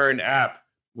move to earn app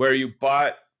where you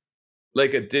bought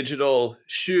like a digital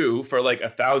shoe for like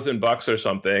 $1,000 or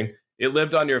something. It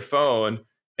lived on your phone.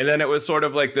 And then it was sort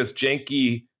of like this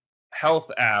janky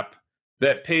health app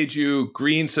that paid you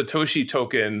green Satoshi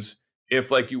tokens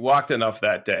if like you walked enough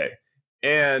that day.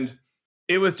 And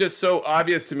it was just so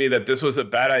obvious to me that this was a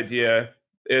bad idea.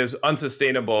 It was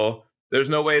unsustainable. There's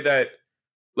no way that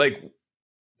like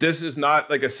this is not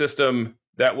like a system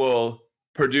that will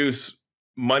produce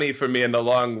money for me in the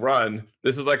long run.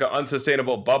 This is like an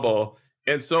unsustainable bubble.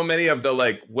 And so many of the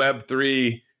like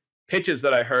Web3 pitches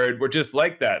that I heard were just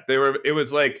like that. It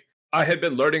was like I had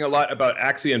been learning a lot about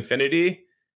Axie Infinity,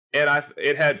 and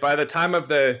it had, by the time of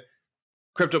the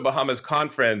Crypto Bahamas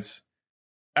conference,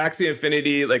 Axie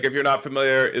Infinity, like if you're not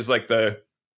familiar, is like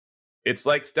it's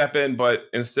like StepIn, but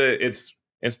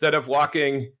instead of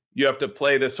walking, you have to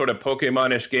play this sort of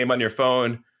Pokemon-ish game on your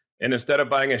phone, and instead of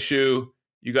buying a shoe,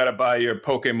 you got to buy your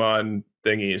Pokemon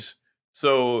thingies.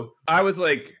 So I was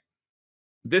like,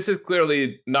 this is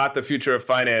clearly not the future of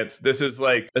finance. This is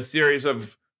like a series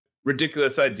of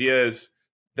ridiculous ideas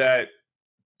that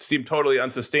seem totally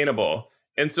unsustainable.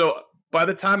 And so by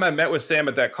the time I met with Sam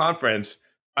at that conference,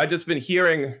 I just been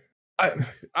hearing,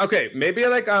 okay, maybe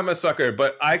like I'm a sucker,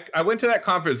 but I went to that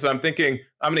conference and I'm thinking,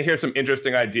 I'm going to hear some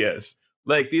interesting ideas.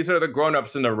 Like these are the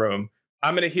grownups in the room.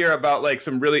 I'm going to hear about like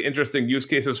some really interesting use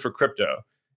cases for crypto.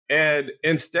 And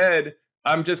instead,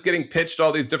 I'm just getting pitched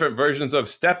all these different versions of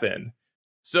StepIn.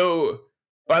 So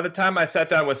by the time I sat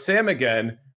down with Sam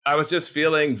again, I was just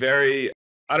feeling very,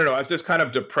 I don't know, I was just kind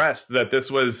of depressed that this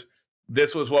was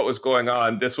what was going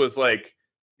on. This was like,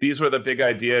 these were the big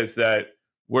ideas that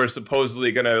were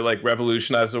supposedly going to like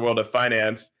revolutionize the world of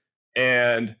finance.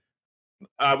 And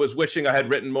I was wishing I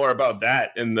had written more about that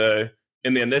in the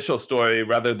initial story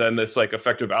rather than this like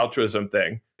effective altruism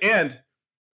thing. And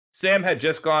Sam had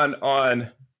just gone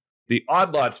on the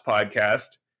Odd Lots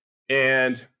podcast,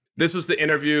 and this was the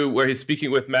interview where he's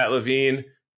speaking with Matt Levine,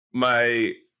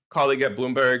 my colleague at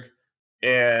Bloomberg.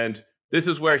 And this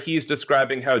is where he's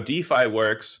describing how DeFi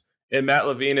works. And Matt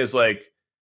Levine is like,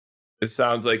 it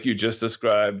sounds like you just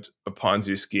described a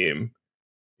Ponzi scheme.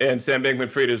 And Sam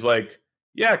Bankman-Fried is like,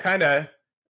 yeah, kind of.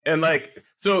 And like,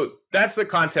 so that's the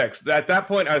context. At that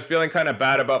point, I was feeling kind of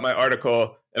bad about my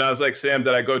article. And I was like, Sam,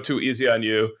 did I go too easy on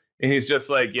you? And he's just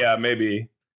like, yeah, maybe.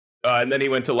 And then he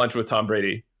went to lunch with Tom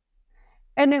Brady.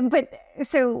 And but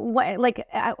so what? Like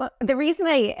the reason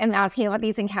I am asking about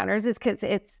these encounters is because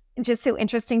it's just so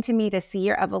interesting to me to see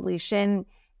your evolution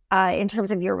in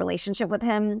terms of your relationship with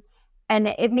him, and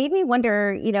it made me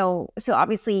wonder. So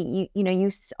obviously you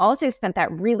also spent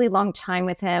that really long time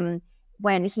with him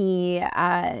when he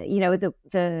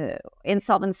the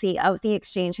insolvency of the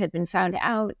exchange had been found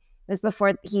out. It was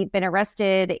before he'd been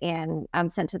arrested and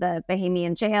sent to the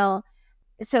Bahamian jail.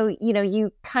 So,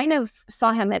 you kind of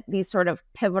saw him at these sort of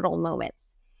pivotal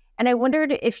moments. And I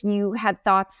wondered if you had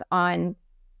thoughts on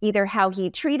either how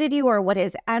he treated you or what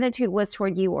his attitude was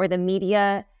toward you or the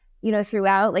media,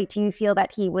 throughout. Like, do you feel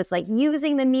that he was like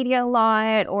using the media a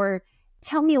lot? Or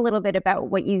tell me a little bit about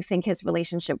what you think his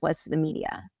relationship was to the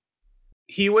media.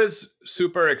 He was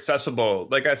super accessible.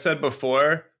 Like I said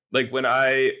before, like when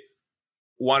I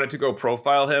wanted to go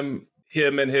profile him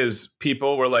and his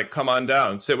people were like, come on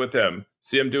down, sit with him,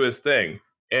 see him do his thing.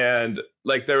 And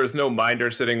like, there was no minder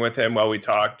sitting with him while we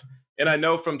talked. And I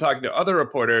know from talking to other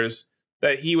reporters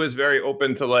that he was very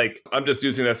open to like, I'm just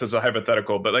using this as a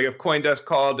hypothetical, but like if CoinDesk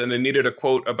called and they needed a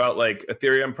quote about like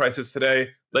Ethereum prices today,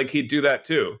 like he'd do that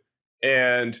too.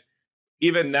 And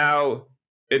even now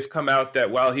it's come out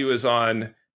that while he was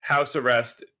on house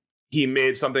arrest, he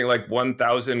made something like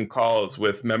 1,000 calls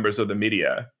with members of the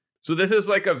media. So this is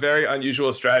like a very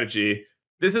unusual strategy.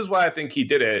 This is why I think he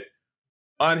did it.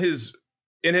 In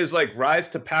his like rise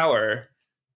to power,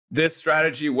 this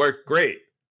strategy worked great.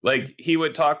 Like he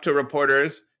would talk to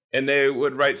reporters and they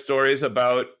would write stories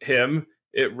about him.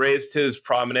 It raised his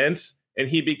prominence and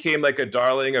he became like a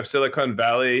darling of Silicon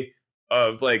Valley,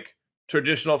 of like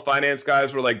traditional finance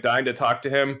guys were like dying to talk to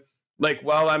him. Like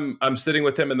while I'm sitting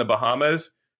with him in the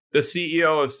Bahamas, the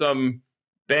CEO of some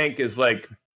bank is like,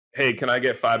 hey, can I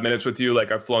get 5 minutes with you?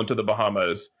 Like I've flown to the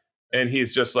Bahamas. And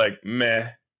he's just like, meh.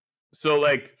 So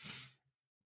like,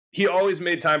 he always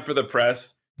made time for the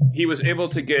press. He was able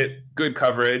to get good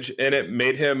coverage and it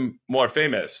made him more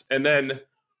famous. And then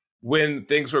when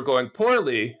things were going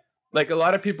poorly, like a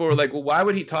lot of people were like, well, why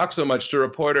would he talk so much to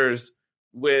reporters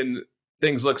when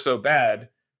things look so bad?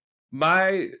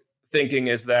 My thinking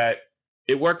is that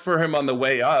it worked for him on the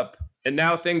way up, and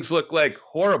now things look like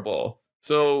horrible.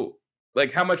 So,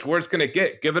 like, how much worse can it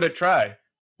get? Give it a try.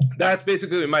 That's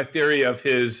basically my theory of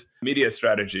his media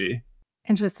strategy.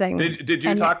 Interesting. Did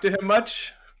you talk to him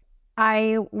much?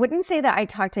 I wouldn't say that I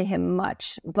talked to him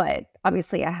much, but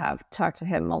obviously I have talked to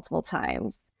him multiple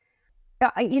times.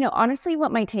 Honestly,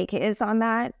 what my take is on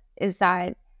that is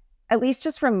that, at least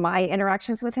just from my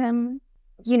interactions with him,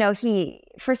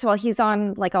 first of all, he's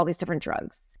on like all these different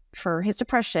drugs for his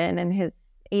depression and his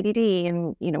ADD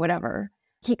and, whatever.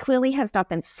 He clearly has not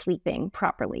been sleeping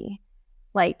properly.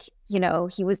 Like,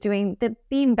 he was doing the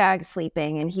beanbag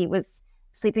sleeping, and he was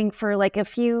sleeping for like a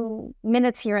few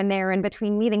minutes here and there in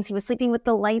between meetings. He was sleeping with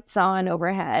the lights on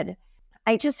overhead.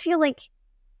 I just feel like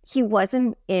he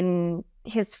wasn't in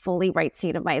his fully right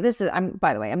state of mind.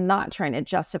 By the way, I'm not trying to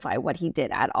justify what he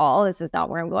did at all. This is not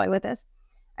where I'm going with this.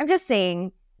 I'm just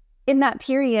saying, in that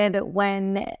period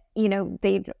when,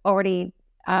 they'd already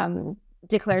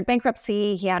declared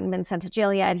bankruptcy, he hadn't been sent to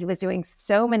jail yet, he was doing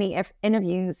so many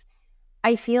interviews,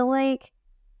 I feel like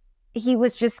he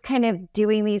was just kind of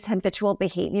doing these habitual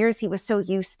behaviors. He was so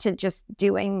used to just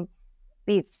doing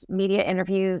these media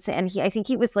interviews, and I think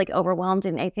he was like overwhelmed.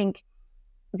 And I think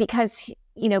because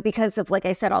of, like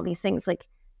I said, all these things, like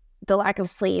the lack of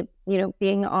sleep,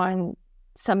 being on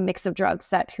some mix of drugs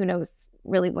that who knows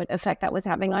really what effect that was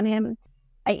having on him.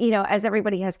 As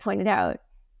everybody has pointed out,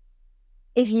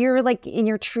 if you're like in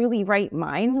your truly right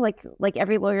mind, like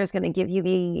every lawyer is going to give you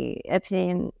the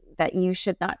opinion that you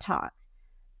should not talk.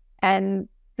 And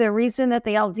the reason that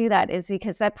they all do that is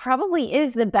because that probably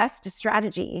is the best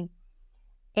strategy.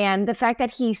 And the fact that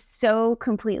he so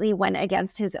completely went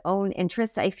against his own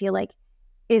interest, I feel like,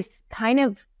 is kind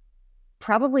of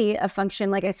probably a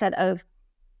function, like I said, of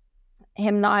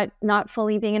him not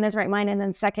fully being in his right mind. And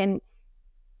then second,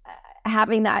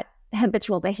 having that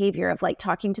habitual behavior of like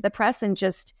talking to the press, and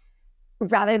just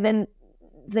rather than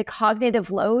the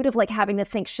cognitive load of like having to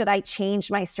think, should I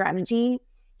change my strategy?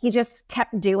 He just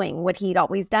kept doing what he'd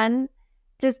always done.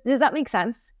 Does that make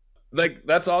sense? Like,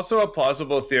 that's also a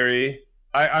plausible theory.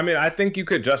 I mean, I think you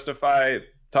could justify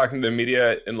talking to the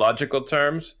media in logical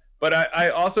terms, but I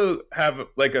also have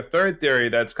like a third theory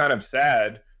that's kind of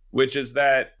sad, which is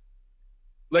that,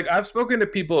 like, I've spoken to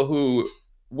people who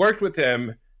worked with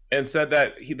him and said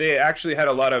that they actually had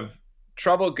a lot of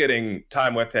trouble getting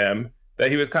time with him,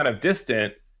 that he was kind of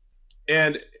distant.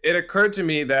 And it occurred to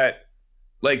me that,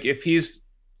 like, if he's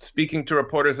speaking to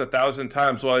reporters 1,000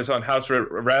 times while he's on house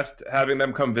arrest, having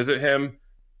them come visit him,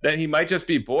 then he might just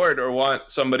be bored or want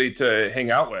somebody to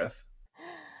hang out with.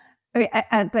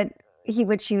 But he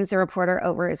would choose a reporter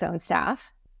over his own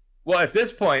staff? Well, at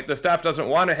this point, the staff doesn't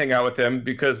want to hang out with him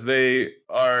because they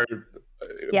are...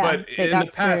 Yeah, but in the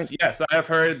past, screwed. Yes, I have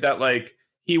heard that, like,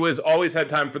 he was always had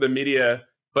time for the media,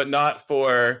 but not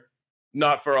for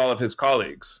all of his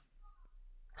colleagues.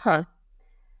 Huh.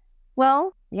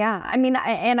 Well, yeah. I mean,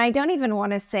 I don't even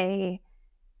want to say...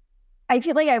 I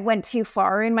feel like I went too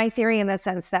far in my theory, in the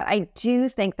sense that I do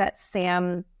think that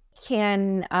Sam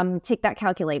can take that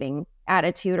calculating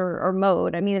attitude or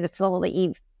mode. I mean, it's all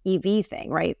the EV thing,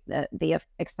 right? The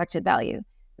expected value.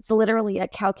 It's literally a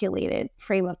calculated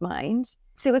frame of mind.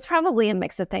 So it's probably a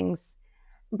mix of things.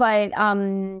 But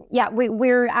yeah,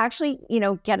 we're actually,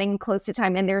 getting close to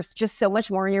time, and there's just so much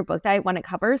more in your book that I want to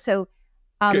cover. So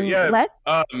we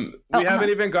haven't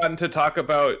even gotten to talk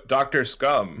about Dr.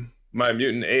 Scum, my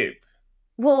mutant ape.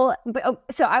 Well,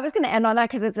 so I was going to end on that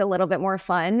because it's a little bit more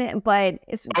fun. But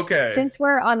since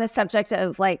we're on the subject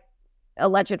of like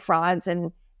alleged frauds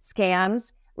and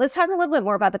scams, let's talk a little bit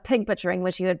more about the pig butchering,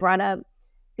 which you had brought up,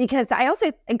 because I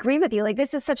also agree with you. Like,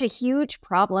 this is such a huge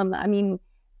problem. I mean,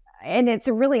 and it's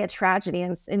really a tragedy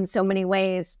in so many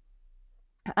ways.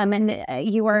 And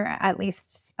you are, at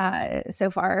least so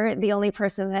far, the only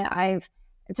person that I've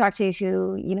talked to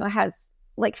who, has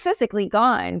like physically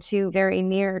gone to very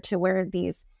near to where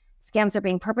these scams are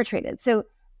being perpetrated. So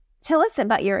tell us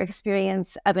about your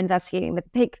experience of investigating the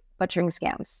pig butchering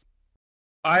scams.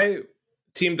 I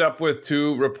teamed up with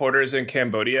two reporters in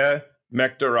Cambodia,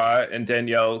 Mek Dara and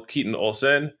Danielle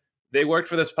Keaton-Olsen. They worked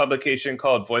for this publication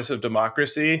called Voice of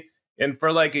Democracy. And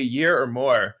for like a year or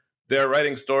more, they're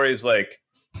writing stories like,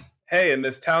 hey, in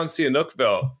this town,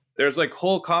 Sihanoukville, there's like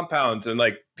whole compounds, and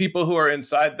like people who are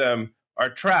inside them are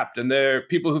trapped, and they're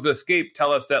people who've escaped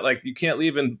tell us that like you can't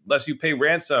leave unless you pay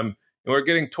ransom, and we're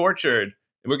getting tortured,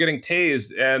 and we're getting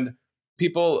tased, and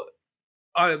people,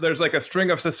 there's like a string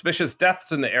of suspicious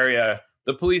deaths in the area.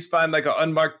 The police find like an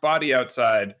unmarked body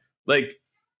outside. Like,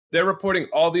 they're reporting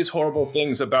all these horrible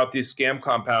things about these scam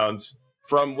compounds,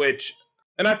 from which,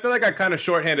 and I feel like I kind of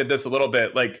shorthanded this a little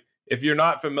bit, like if you're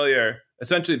not familiar,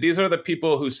 essentially these are the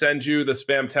people who send you the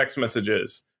spam text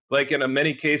messages. Like in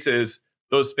many cases,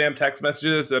 those spam text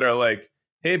messages that are like,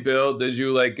 hey, Bill, did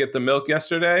you like get the milk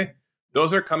yesterday?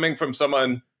 Those are coming from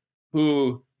someone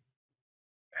who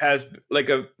has like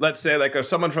let's say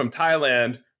someone from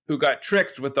Thailand who got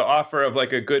tricked with the offer of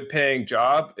like a good paying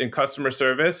job in customer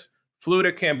service, flew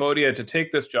to Cambodia to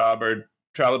take this job or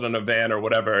traveled in a van or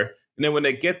whatever. And then when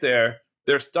they get there,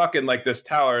 they're stuck in like this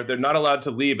tower. They're not allowed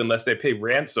to leave unless they pay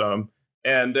ransom.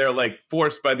 And they're like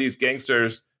forced by these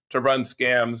gangsters to run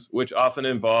scams, which often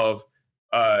involve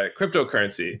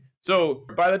cryptocurrency. So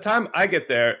by the time I get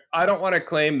there, I don't want to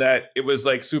claim that it was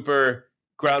like super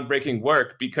groundbreaking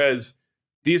work, because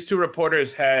these two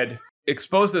reporters had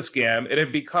exposed the scam. It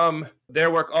had become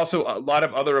their work. Also, a lot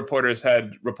of other reporters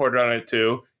had reported on it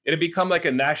too. It had become like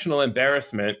a national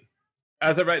embarrassment.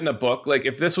 As I write in the book, like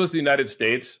if this was the United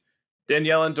States,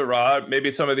 Danielle and Dara,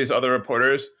 maybe some of these other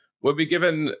reporters would be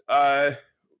given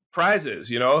prizes,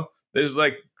 you know? There's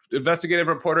like investigative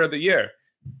reporter of the year.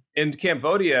 In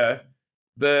Cambodia,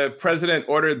 the president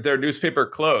ordered their newspaper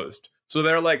closed. So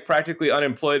they're like practically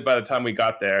unemployed by the time we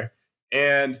got there.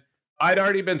 And I'd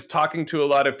already been talking to a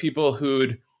lot of people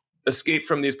who'd escaped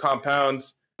from these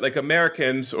compounds, like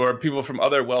Americans or people from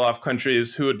other well-off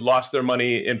countries who had lost their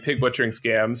money in pig butchering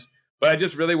scams. But I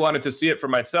just really wanted to see it for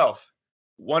myself.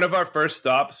 One of our first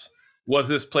stops was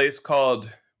this place called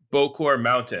Bokor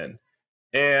Mountain.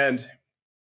 And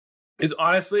it's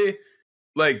honestly,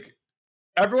 like,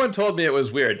 everyone told me it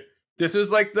was weird. This is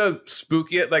like the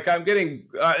spookiest, like I'm getting,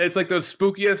 it's like the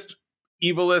spookiest,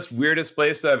 evilest, weirdest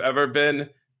place that I've ever been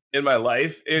in my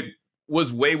life. It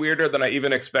was way weirder than I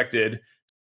even expected.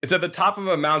 It's at the top of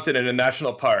a mountain in a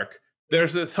national park.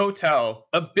 There's this hotel,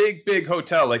 a big, big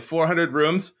hotel, like 400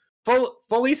 rooms,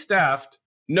 fully staffed,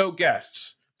 no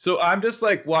guests. So I'm just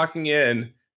like walking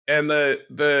in, and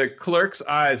the clerk's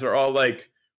eyes are all like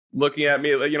looking at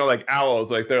me, like, you know, like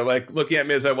owls, like they're like looking at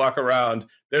me as I walk around.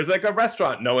 There's like a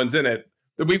restaurant, no one's in it.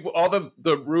 All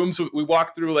the rooms we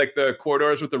walk through, like the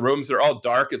corridors with the rooms, they're all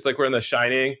dark. It's like we're in The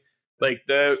Shining. Like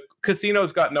the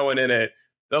casino's got no one in it.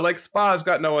 The like spa's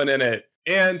got no one in it.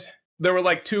 And there were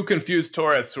like two confused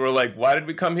tourists who were like, why did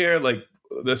we come here? Like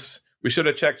this, we should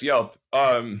have checked Yelp.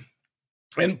 But I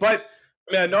mean,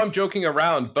 I know I'm joking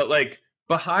around, but like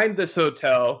behind this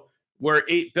hotel were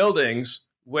 8 buildings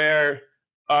where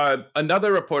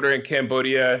another reporter in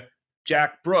Cambodia,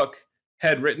 Jack Brook,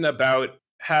 had written about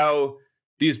how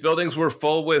these buildings were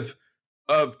full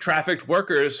of trafficked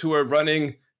workers who were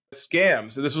running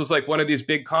scams. And this was like one of these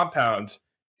big compounds.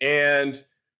 And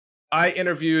I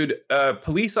interviewed a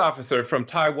police officer from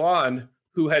Taiwan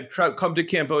who had come to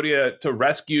Cambodia to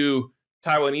rescue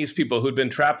Taiwanese people who'd been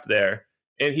trapped there.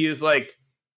 And he was like,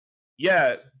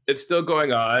 yeah, it's still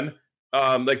going on.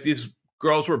 Like these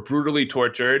girls were brutally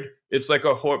tortured. It's like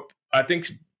I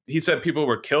think he said people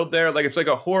were killed there. Like it's like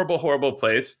a horrible, horrible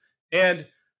place. And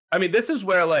I mean, this is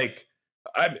where like,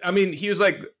 I mean, he was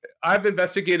like, I've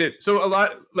investigated. So a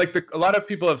lot of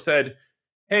people have said,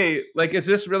 hey, like, is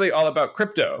this really all about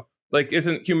crypto? Like,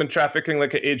 isn't human trafficking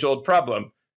like an age-old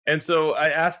problem? And so I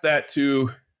asked that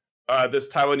to this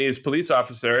Taiwanese police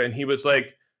officer, and he was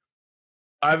like,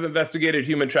 I've investigated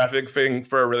human trafficking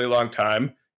for a really long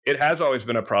time. It has always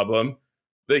been a problem.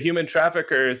 The human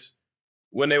traffickers,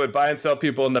 when they would buy and sell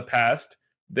people in the past,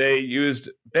 they used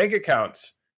bank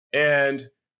accounts. And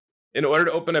in order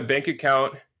to open a bank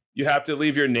account, you have to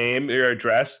leave your name, your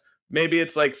address. Maybe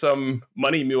it's like some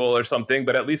money mule or something,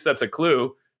 but at least that's a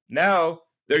clue. Now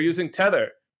they're using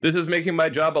Tether. This is making my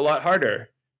job a lot harder.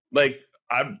 Like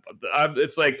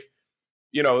it's like,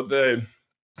 you know,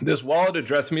 this wallet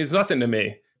address means nothing to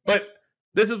me. But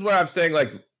this is where I'm saying,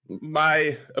 like,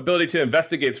 my ability to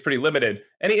investigate is pretty limited.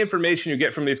 Any information you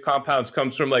get from these compounds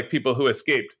comes from like people who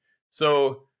escaped.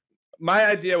 So my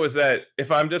idea was that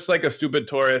if I'm just like a stupid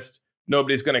tourist,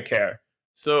 nobody's going to care.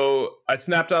 So I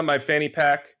snapped on my fanny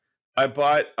pack. I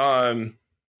bought an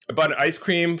ice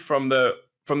cream from the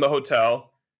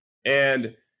hotel,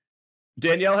 and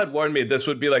Danielle had warned me this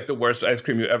would be like the worst ice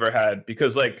cream you ever had,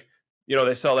 because like, you know,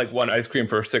 they sell like one ice cream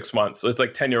for 6 months. So it's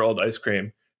like 10-year-old ice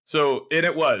cream. So, and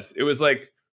it was like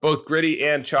both gritty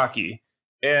and chalky.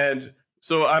 And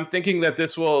so I'm thinking that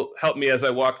this will help me as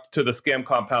I walk to the scam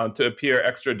compound to appear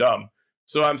extra dumb.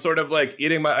 So I'm sort of like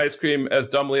eating my ice cream as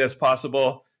dumbly as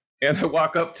possible. And I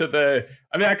walk up to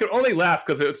I could only laugh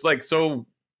because it's like so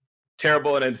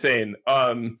terrible and insane.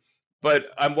 But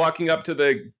I'm walking up to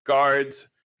the guards,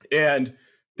 and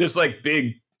this like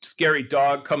big scary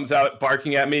dog comes out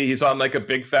barking at me. He's on like a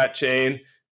big fat chain,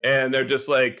 and they're just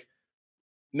like,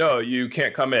 no, you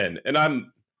can't come in. And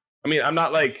I'm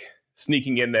not like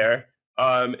sneaking in there.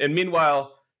 And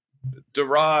meanwhile,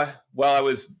 Dara, while I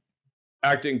was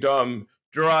acting dumb,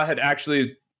 Dara had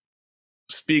actually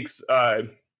speaks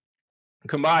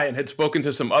Khmer and had spoken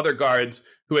to some other guards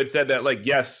who had said that, like,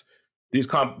 yes, these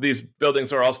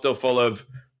buildings are all still full of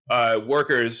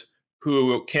workers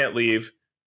who can't leave.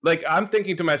 Like, I'm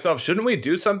thinking to myself, shouldn't we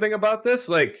do something about this?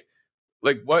 Like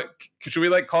what should we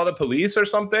like call the police or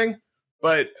something?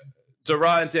 But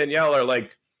Dara and Danielle are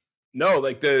like, no,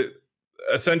 like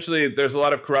essentially there's a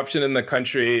lot of corruption in the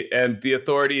country, and the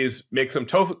authorities make some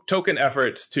token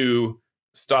efforts to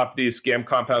stop these scam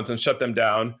compounds and shut them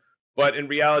down, but in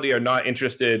reality are not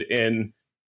interested in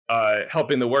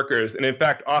helping the workers. And in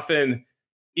fact, often,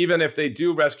 even if they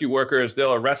do rescue workers,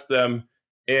 they'll arrest them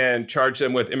and charge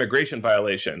them with immigration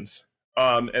violations.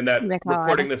 And that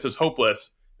reporting this is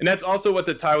hopeless. And that's also what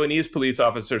the Taiwanese police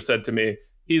officer said to me.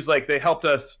 He's like, they helped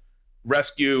us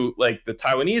rescue like the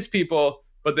Taiwanese people,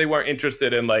 but they weren't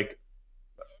interested in like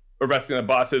arresting the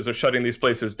bosses or shutting these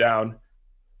places down.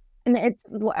 And it's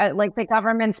like the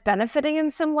government's benefiting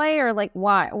in some way, or like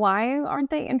why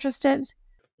aren't they interested?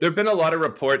 There have been a lot of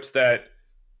reports that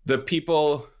the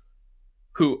people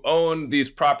who own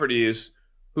these properties,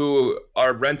 who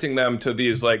are renting them to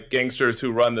these like gangsters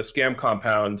who run the scam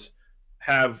compounds,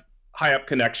 have high up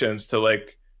connections to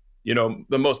like, you know,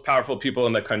 the most powerful people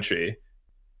in the country.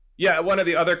 Yeah, one of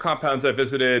the other compounds I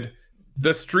visited,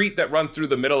 the street that runs through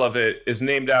the middle of it is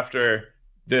named after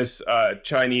this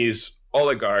Chinese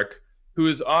oligarch who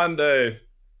is on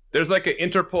there's like an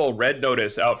Interpol red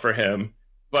notice out for him,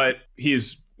 but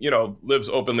he's, you know, lives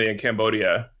openly in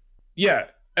Cambodia. Yeah.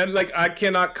 And like, I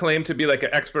cannot claim to be like an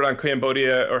expert on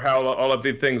Cambodia or how all of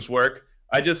these things work.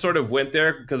 I just sort of went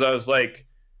there because I was like,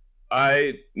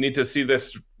 I need to see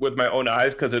this with my own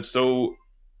eyes because it's so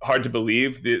hard to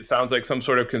believe. It sounds like some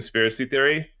sort of conspiracy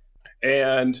theory.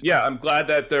 And yeah, I'm glad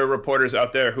that there are reporters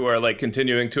out there who are like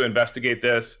continuing to investigate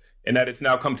this, and that it's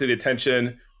now come to the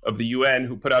attention of the UN,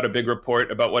 who put out a big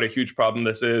report about what a huge problem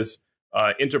this is.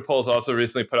 Interpol's also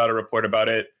recently put out a report about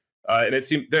it. And it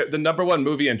seemed the number one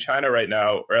movie in China right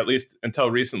now, or at least until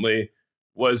recently,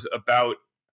 was about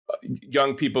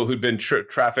young people who'd been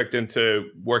trafficked into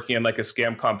working in like a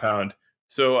scam compound.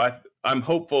 So I'm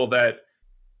hopeful that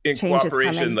in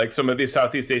cooperation, like some of these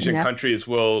Southeast Asian countries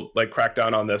will like crack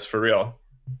down on this for real.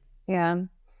 Yeah.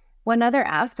 One other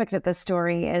aspect of the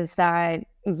story is that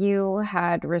you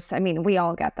had, I mean, we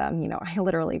all get them. You know, I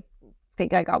literally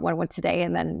think I got one today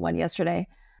and then one yesterday.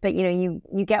 But, you know,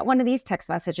 you get one of these text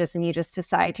messages and you just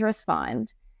decide to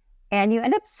respond. And you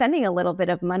end up sending a little bit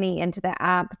of money into the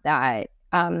app that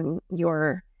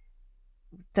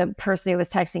the person who was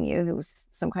texting you, who was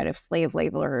some kind of slave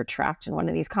laborer trapped in one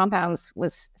of these compounds,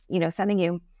 was, you know, sending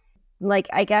you, like,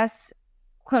 I guess,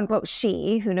 quote unquote,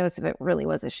 she, who knows if it really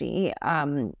was a she,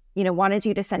 you know, wanted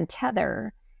you to send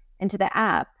Tether into the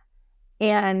app.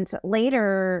 And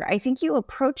later, I think you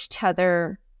approached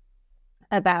Tether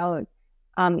about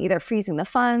either freezing the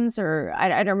funds, or I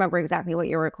don't remember exactly what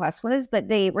your request was, but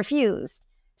they refused.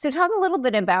 So talk a little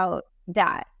bit about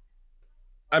that.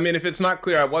 I mean, if it's not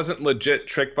clear, I wasn't legit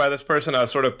tricked by this person. I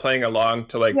was sort of playing along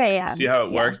to like see how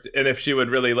it worked, and if she would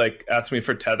really like ask me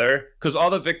for Tether, because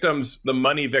all the victims, the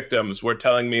money victims, were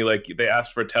telling me like they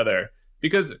asked for Tether,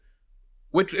 because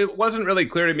which it wasn't really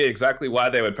clear to me exactly why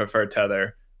they would prefer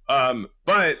Tether.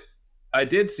 But I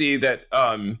did see that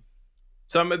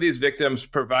some of these victims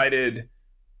provided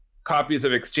copies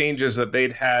of exchanges that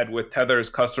they'd had with Tether's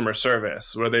customer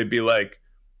service, where they'd be like,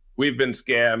 "We've been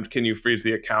scammed. Can you freeze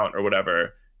the account?" or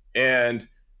whatever. And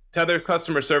Tether's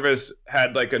customer service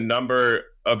had like a number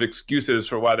of excuses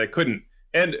for why they couldn't.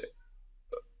 And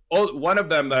one of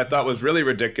them that I thought was really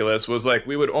ridiculous was like,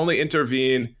 we would only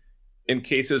intervene in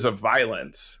cases of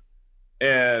violence.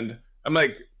 And I'm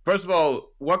like, first of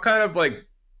all, what kind of like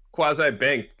quasi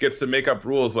bank gets to make up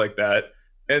rules like that?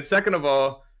 And second of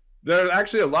all, there's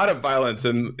actually a lot of violence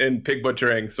in pig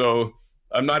butchering. So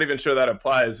I'm not even sure that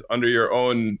applies under your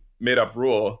own made up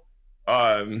rule.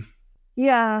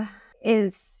 Yeah,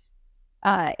 is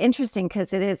interesting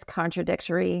because it is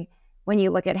contradictory when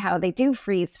you look at how they do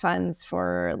freeze funds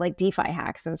for like DeFi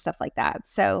hacks and stuff like that.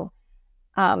 So,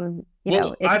 you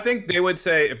know, I think they would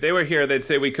say, if they were here, they'd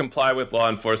say we comply with law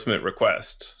enforcement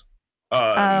requests.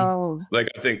 Like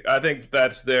I think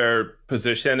that's their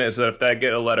position, is that if they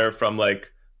get a letter from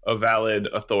like a valid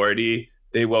authority,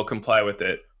 they will comply with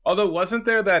it. Although, wasn't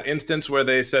there that instance where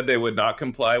they said they would not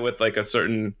comply with like a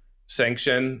certain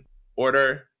sanction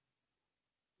order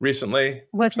recently?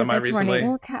 Wasn't that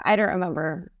tornado? I don't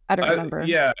remember.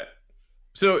 Yeah.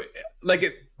 So like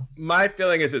my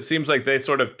feeling is it seems like they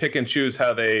sort of pick and choose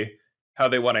how they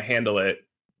want to handle it.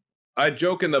 I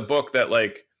joke in the book that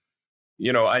like,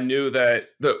 I knew that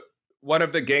one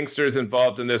of the gangsters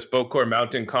involved in this Bokor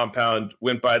Mountain compound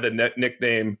went by the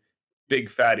nickname Big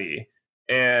Fatty.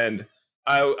 And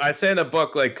I say in the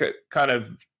book, like, kind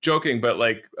of joking, but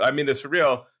like, I mean this for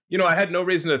real. I had no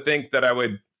reason to think that I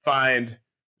would find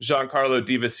Giancarlo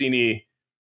Di Vicini,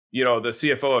 the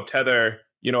CFO of Tether,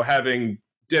 having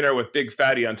dinner with Big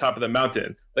Fatty on top of the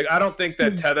mountain. Like, I don't think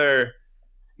that Tether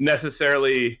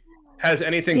necessarily has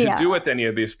anything to do with any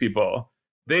of these people.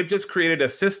 They've just created a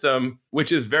system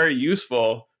which is very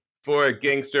useful for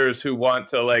gangsters who want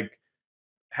to, like,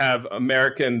 have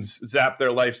Americans zap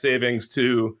their life savings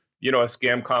to, a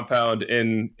scam compound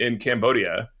in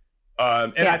Cambodia.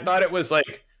 I thought it was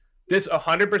like, this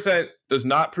 100% does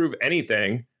not prove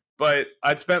anything, but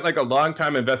I'd spent like a long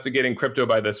time investigating crypto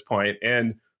by this point.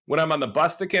 And when I'm on the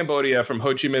bus to Cambodia from Ho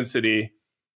Chi Minh City,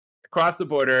 across the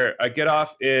border, I get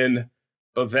off in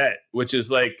Bavet, which is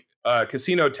like a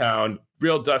casino town,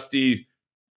 real dusty,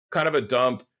 kind of a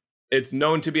dump. It's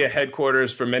known to be a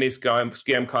headquarters for many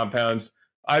scam compounds.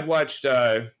 I'd watched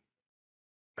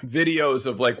videos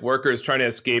of like workers trying to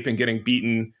escape and getting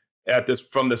beaten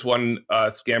from this one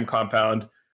scam compound.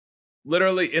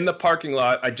 Literally in the parking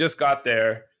lot, I just got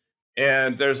there,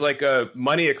 and there's like a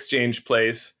money exchange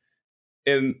place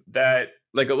in that,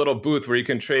 like a little booth where you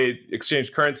can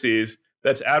exchange currencies,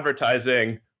 that's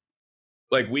advertising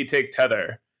like, we take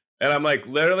Tether. And I'm like,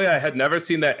 literally, I had never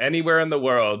seen that anywhere in the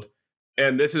world.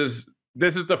 And this is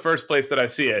the first place that I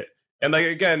see it. And like,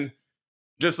 again,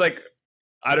 just like,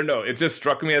 I don't know, it just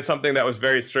struck me as something that was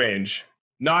very strange.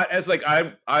 Not as like,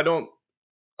 I don't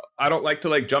like to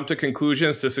like jump to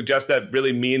conclusions to suggest that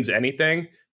really means anything,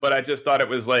 but I just thought it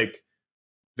was like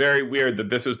very weird that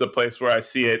this is the place where I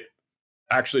see it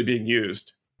actually being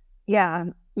used. Yeah.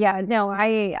 No,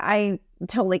 I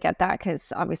totally get that,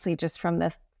 because obviously just from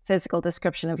the physical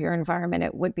description of your environment,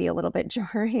 it would be a little bit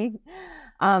jarring.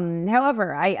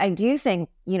 However, I do think,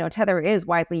 Tether is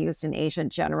widely used in Asia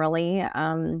generally.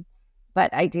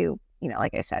 But I do,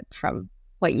 like I said, from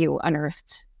what you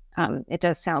unearthed, it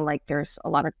does sound like there's a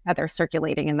lot of Tether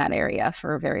circulating in that area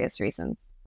for various reasons.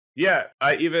 Yeah,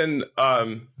 I even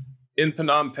in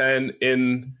Phnom Penh,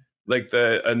 in like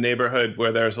a neighborhood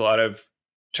where there's a lot of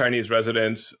Chinese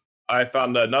residents, I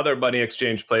found another money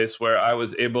exchange place where I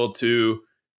was able to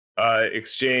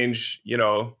exchange,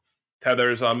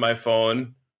 Tethers on my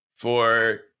phone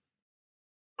for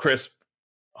crisp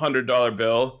 $100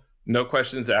 bill, no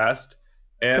questions asked.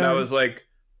 And I was like,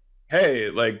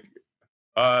 hey, like,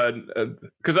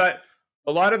 because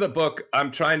a lot of the book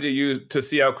I'm trying to use to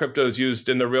see how crypto is used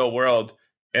in the real world,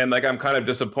 and like, I'm kind of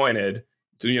disappointed,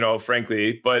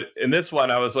 frankly. But in this one,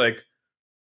 I was like,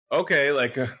 okay,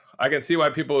 like, I can see why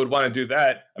people would want to do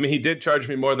that. I mean, he did charge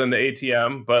me more than the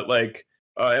ATM, but like,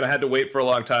 and I had to wait for a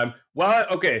long time. Well,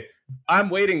 okay, I'm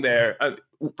waiting there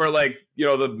for like,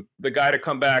 the guy to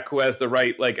come back who has the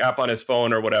right like app on his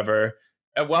phone or whatever.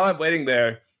 And while I'm waiting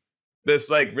there, this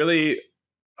like really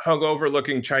hungover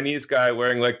looking Chinese guy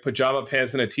wearing like pajama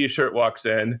pants and a t-shirt walks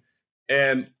in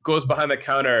and goes behind the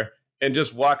counter and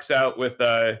just walks out with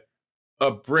a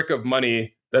brick of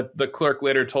money that the clerk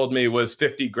later told me was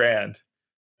 50 grand.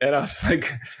 And I was like,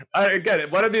 again,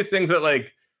 one of these things that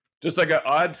like, just like an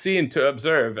odd scene to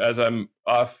observe as I'm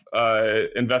off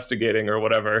investigating or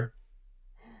whatever.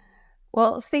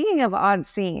 Well, speaking of odd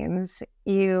scenes,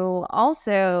 you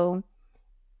also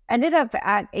ended up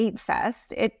at Ape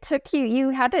Fest. It took you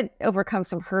had to overcome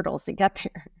some hurdles to get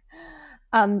there.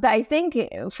 But I think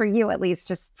for you, at least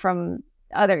just from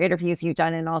other interviews you've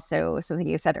done and also something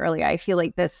you said earlier, I feel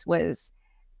like this was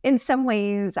in some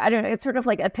ways, I don't know, it sort of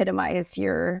like epitomized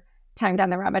your time down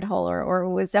the rabbit hole, or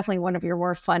was definitely one of your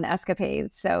more fun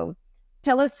escapades. So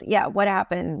tell us, what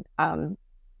happened,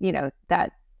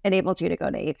 that enabled you to go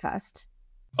to Ape Fest?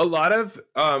 A lot of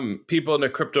people in the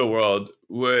crypto world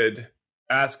would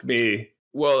ask me,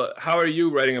 well, how are you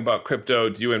writing about crypto?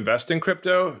 Do you invest in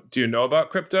crypto? Do you know about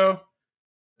crypto?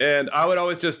 And I would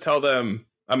always just tell them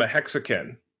I'm a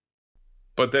hexagon,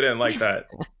 but they didn't like that.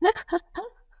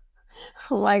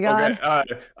 Oh my God.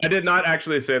 Okay, I did not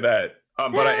actually say that,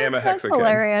 but I am a That's hexagon.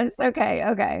 Hilarious.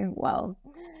 Okay. Well,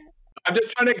 I'm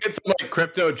just trying to get some like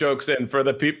crypto jokes in for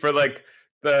the people, for like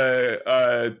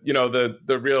the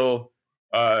real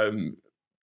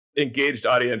engaged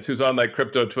audience who's on like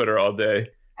crypto Twitter all day.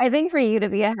 I think for you to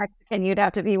be a hexagon, you'd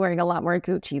have to be wearing a lot more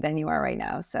Gucci than you are right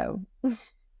now. So,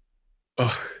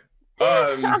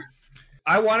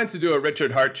 I wanted to do a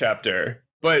Richard Hart chapter,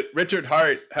 but Richard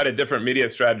Hart had a different media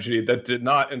strategy that did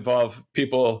not involve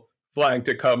people flying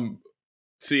to come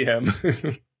see him.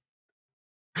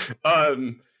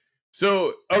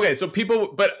 So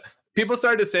people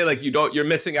started to say like, you're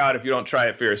missing out if you don't try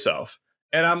it for yourself.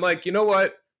 And I'm like, you know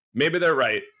what? Maybe they're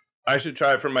right. I should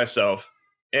try it for myself.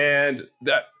 And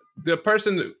that the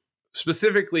person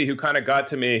specifically who kind of got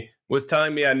to me was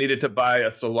telling me I needed to buy a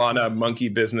Solana monkey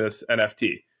business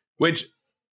NFT, which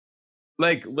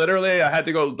like literally I had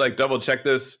to go like double check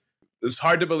this. It's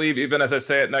hard to believe, even as I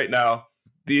say it right now.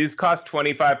 These cost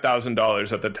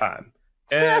 $25,000 at the time.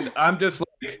 And I'm just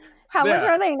like, how much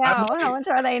are they now? Like, how much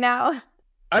are they now?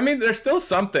 I mean, there's still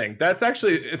something. That's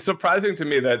actually, it's surprising to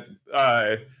me that,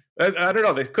 I don't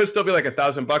know, they could still be like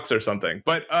 $1,000 or something.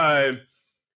 But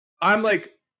I'm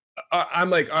like, all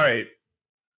right,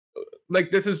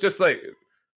 like this is just like,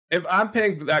 if I'm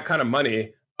paying that kind of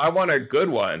money, I want a good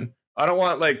one. I don't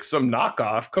want like some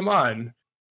knockoff. Come on.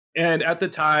 And at the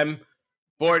time,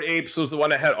 Bored Apes was the one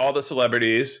that had all the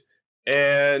celebrities.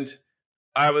 And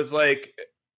I was like,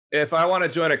 if I want to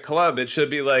join a club, it should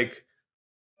be like,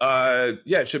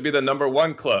 it should be the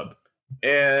 #1 club.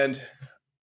 And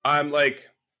I'm like,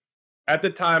 at the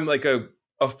time, like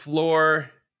a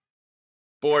floor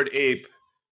Bored Ape,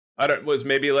 was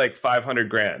maybe like 500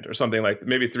 grand or something, like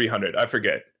maybe 300. I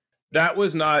forget. That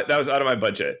was out of my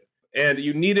budget. And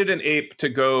you needed an ape to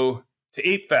go to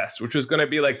Ape Fest, which was going to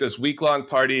be like this week-long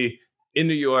party in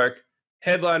New York,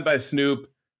 headlined by Snoop.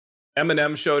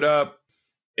 Eminem showed up.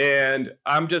 And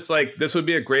I'm just like, this would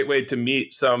be a great way to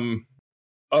meet some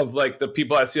of like the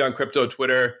people I see on crypto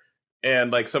Twitter,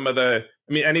 and like some of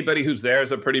anybody who's there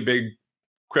is a pretty big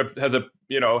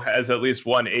has at least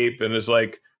one ape and is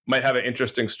like, might have an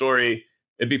interesting story.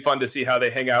 It'd be fun to see how they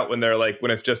hang out when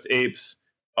it's just apes.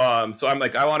 So I'm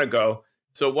like, I want to go.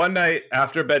 So one night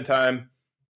after bedtime,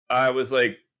 I was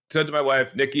like, said to my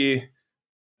wife, Nikki,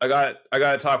 I got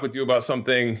to talk with you about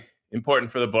something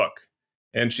important for the book.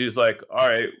 And she's like, all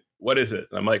right, what is it?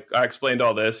 And I'm like, I explained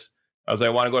all this. I was like,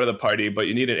 I want to go to the party, but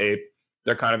you need an ape.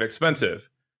 They're kind of expensive.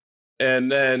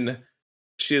 And then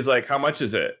she's like, how much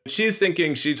is it?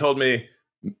 She told me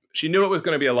she knew it was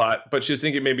going to be a lot, but she's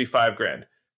thinking maybe $5,000.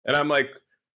 And I'm like,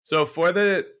 so for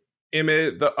the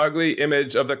image, the ugly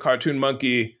image of the cartoon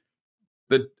monkey,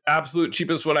 the absolute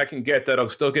cheapest one I can get that'll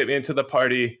still get me into the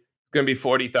party is going to be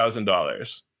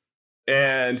 $40,000.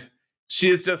 And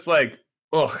she's just like,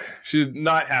 oh, she's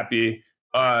not happy.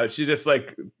 She just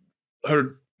like,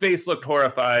 her face looked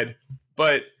horrified,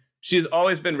 but she's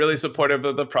always been really supportive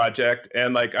of the project.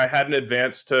 And like, I had an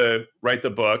advance to write the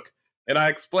book. And I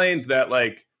explained that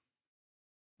like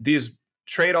these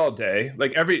trade all day,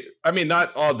 like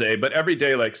not all day, but every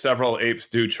day, like several apes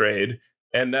do trade.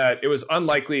 And that it was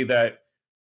unlikely that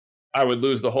I would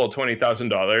lose the whole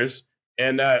 $20,000,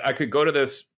 and that I could go to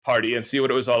this party and see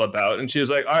what it was all about. And she was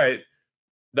like, all right,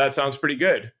 that sounds pretty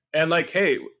good. And like,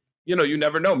 hey, you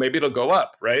never know, maybe it'll go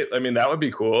up, right? I mean, that would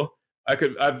be cool.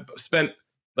 I've spent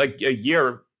like a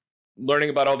year learning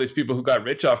about all these people who got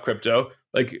rich off crypto.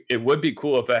 Like, it would be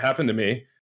cool if that happened to me.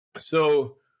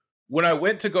 So when I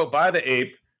went to go buy the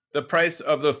ape, the price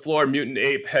of the floor mutant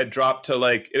ape had dropped to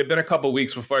like, it had been a couple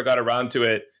weeks before I got around to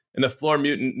it. And the floor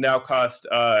mutant now cost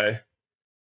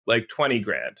like 20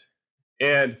 grand.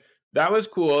 And that was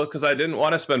cool because I didn't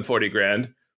want to spend 40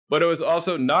 grand, but it was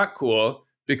also not cool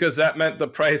because that meant the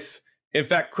price, in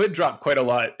fact, could drop quite a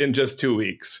lot in just 2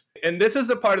 weeks. And this is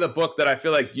the part of the book that I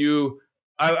feel like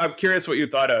I'm curious what you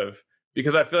thought of,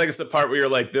 because I feel like it's the part where you're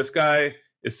like, this guy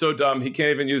is so dumb, he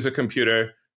can't even use a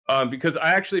computer. Because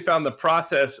I actually found the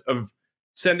process of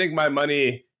sending my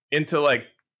money into like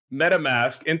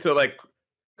MetaMask, into like,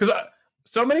 because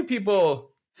so many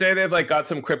people say they've like got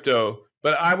some crypto,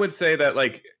 but I would say that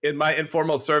like in my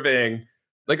informal surveying,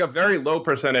 like a very low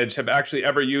percentage have actually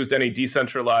ever used any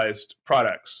decentralized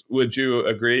products. Would you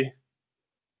agree?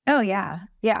 Oh, yeah.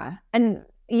 Yeah. And,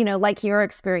 like your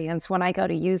experience, when I go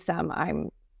to use them, I'm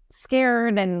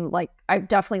scared, and like I've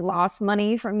definitely lost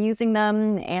money from using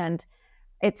them, and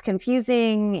it's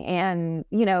confusing. And,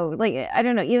 like, I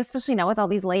don't know, especially now with all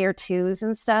these layer 2s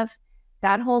and stuff,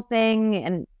 that whole thing.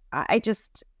 And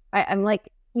I'm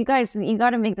like, you guys, you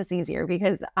got to make this easier,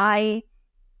 because I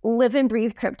live and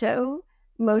breathe crypto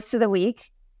most of the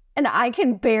week, and I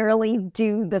can barely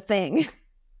do the thing.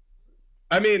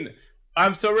 I mean,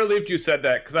 I'm so relieved you said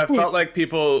that, because I felt like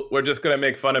people were just going to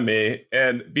make fun of me.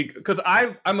 And because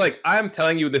I'm like, I'm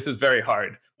telling you, this is very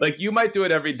hard. Like, you might do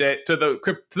it every day. To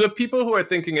the people who are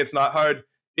thinking it's not hard,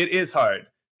 it is hard.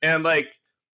 And like,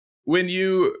 when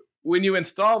you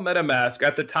install MetaMask,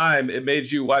 at the time, it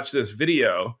made you watch this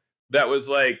video that was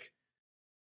like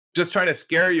just trying to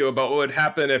scare you about what would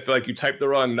happen if like you typed the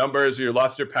wrong numbers or you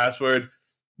lost your password.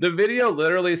 The video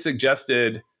literally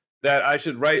suggested that I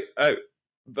should write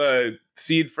the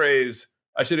seed phrase,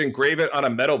 I should engrave it on a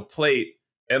metal plate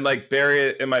and like bury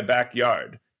it in my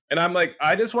backyard. And I'm like,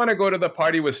 I just want to go to the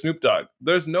party with Snoop Dogg.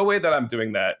 There's no way that I'm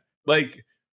doing that. Like,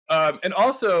 and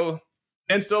also,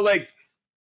 and so like,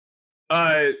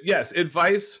 yes,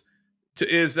 advice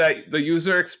is that the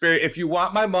user experience, if you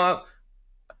want my mom,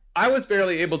 I was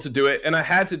barely able to do it and I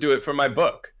had to do it for my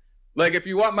book. Like, if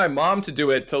you want my mom to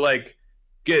do it to like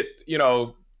get, you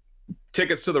know,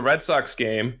 tickets to the Red Sox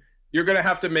game, you're going to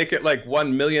have to make it like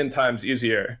 1 million times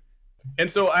easier. And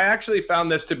so I actually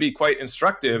found this to be quite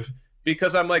instructive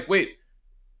because I'm like, wait,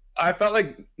 I felt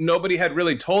like nobody had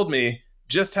really told me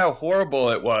just how horrible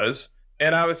it was.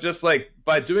 And I was just like,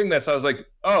 by doing this, I was like,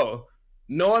 oh,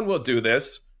 no one will do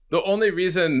this. The only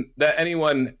reason that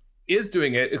anyone is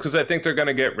doing it is because I think they're going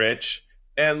to get rich.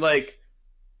 And like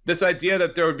this idea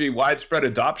that there would be widespread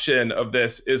adoption of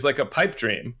this is like a pipe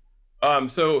dream.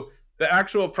 So the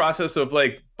actual process of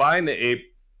like buying the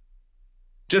ape,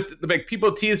 just like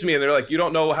people tease me and they're like, you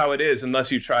don't know how it is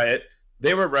unless you try it.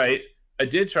 They were right. I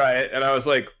did try it. And I was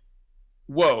like,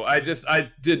 whoa, I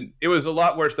didn't, it was a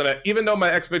lot worse than even though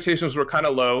my expectations were kind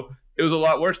of low, it was a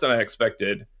lot worse than I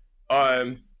expected.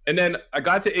 And then I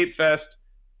got to Ape Fest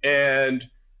and,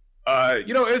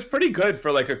 you know, it was pretty good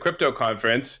for like a crypto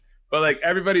conference, but like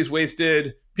everybody's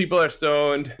wasted, people are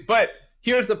stoned. But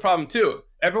here's the problem too.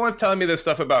 Everyone's telling me this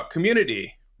stuff about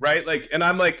community, right? Like, and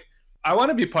I'm like, I want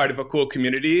to be part of a cool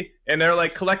community. And they're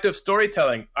like collective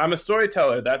storytelling. I'm a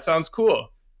storyteller. That sounds cool.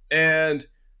 And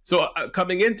so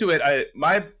coming into it,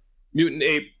 my mutant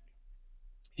ape,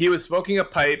 he was smoking a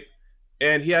pipe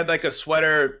and he had like a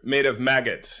sweater made of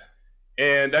maggots.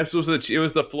 And it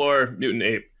was the floor mutant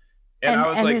ape. And I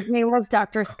was like, his name was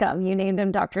Dr. Scum. You named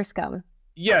him Dr. Scum.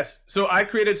 Yes. So I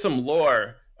created some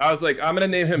lore. I was like, I'm going to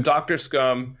name him Dr.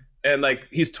 Scum. And like,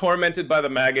 he's tormented by the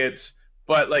maggots,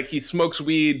 but like he smokes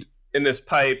weed in this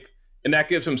pipe and that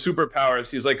gives him superpowers.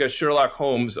 He's like a Sherlock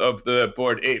Holmes of the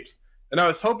Bored Apes. And I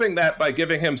was hoping that by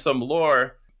giving him some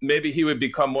lore, maybe he would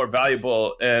become more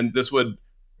valuable and this would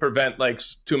prevent like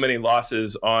too many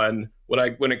losses on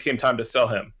when it came time to sell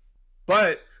him.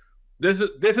 But this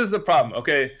is the problem,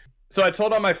 okay? So I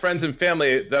told all my friends and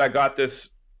family that I got this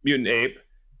mutant ape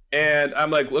and I'm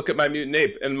like, look at my mutant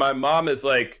ape. And my mom is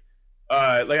like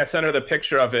I sent her the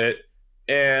picture of it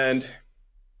and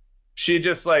she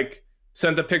just like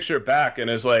sent the picture back and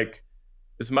is like,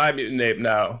 it's my mutant ape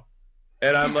now.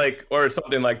 And I'm like, or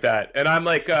something like that. And I'm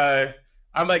like,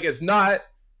 it's not,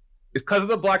 it's because of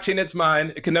the blockchain, it's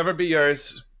mine. It can never be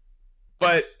yours,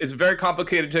 but it's very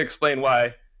complicated to explain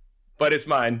why, but it's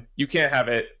mine. You can't have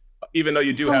it, even though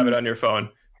you do have it on your phone.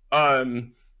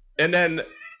 And then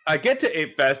I get to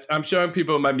Ape Fest, I'm showing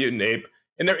people my mutant ape,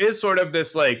 and there is sort of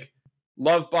this like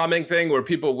love bombing thing where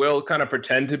people will kind of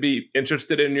pretend to be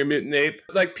interested in your mutant ape.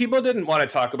 Like people didn't want to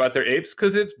talk about their apes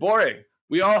because it's boring.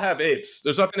 We all have apes.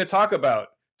 There's nothing to talk about.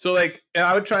 So like, and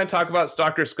I would try and talk about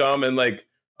Dr. Scum and like,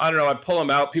 I don't know, I'd pull them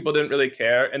out. People didn't really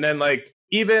care. And then like,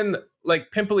 even like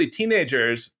pimply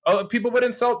teenagers, people would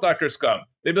insult Dr. Scum.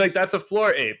 They'd be like, that's a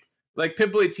floor ape. Like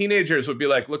pimply teenagers would be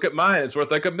like, look at mine. It's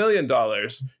worth like $1 million.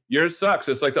 Yours sucks.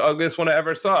 It's like the ugliest one I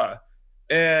ever saw.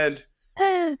 And,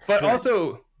 but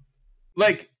also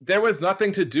like there was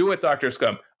nothing to do with Dr.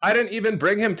 Scum. I didn't even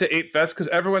bring him to Ape Fest because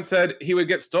everyone said he would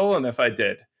get stolen if I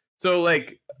did. So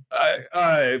like,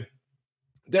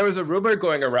 there was a rumor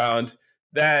going around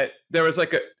that there was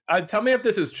like tell me if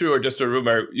this is true or just a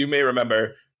rumor. You may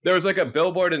remember there was like a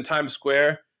billboard in Times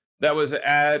Square that was an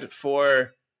ad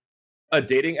for a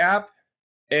dating app.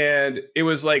 And it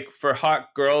was like for hot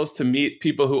girls to meet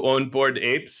people who own bored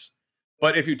apes.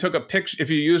 But if you took a picture, if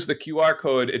you used the QR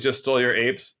code, it just stole your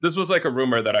apes. This was like a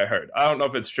rumor that I heard. I don't know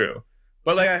if it's true,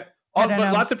 but like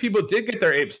but lots of people did get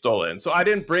their apes stolen. So I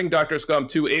didn't bring Dr. Scum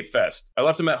to Ape Fest. I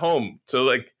left him at home to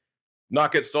like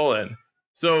not get stolen.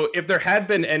 So if there had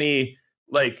been any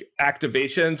like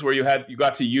activations where you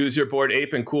got to use your bored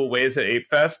ape in cool ways at Ape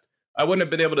Fest, I wouldn't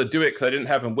have been able to do it because I didn't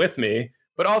have him with me.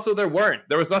 But also there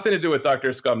was nothing to do with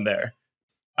Dr. Scum there.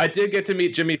 I did get to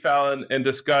meet Jimmy Fallon and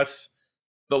discuss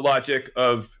the logic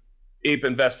of ape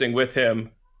investing with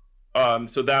him.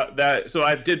 So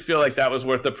I did feel like that was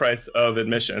worth the price of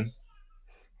admission.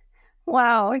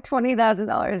 Wow,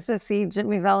 $20,000 to see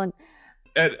Jimmy Fallon.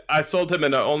 And I sold him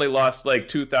and I only lost like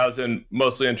 $2,000,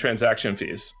 mostly in transaction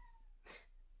fees.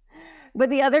 But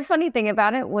the other funny thing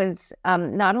about it was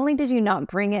not only did you not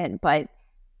bring it, but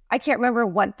I can't remember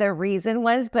what the reason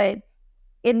was, but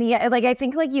in the like I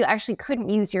think like you actually couldn't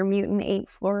use your mutant ape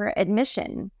for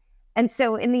admission. And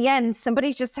so in the end,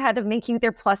 somebody just had to make you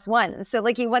their +1. So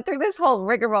like you went through this whole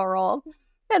rigmarole,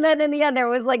 and then in the end there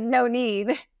was like no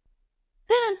need.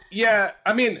 Yeah,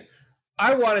 I mean,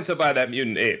 I wanted to buy that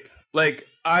mutant ape. Like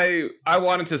I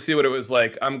wanted to see what it was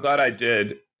like. I'm glad I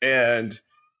did. And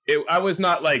I was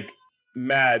not like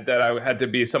mad that I had to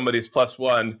be somebody's plus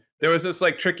one. There was this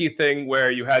like tricky thing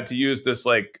where you had to use this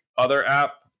like other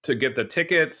app to get the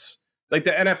tickets. Like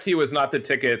the NFT was not the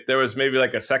ticket. There was maybe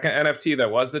like a second NFT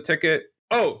that was the ticket.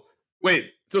 Oh,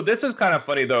 wait. So this is kind of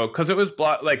funny though, because it was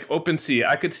like OpenSea.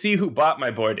 I could see who bought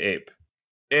my Bored Ape.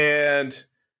 And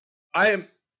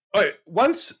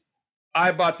once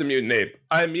I bought the Mutant Ape,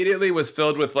 I immediately was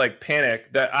filled with like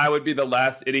panic that I would be the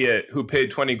last idiot who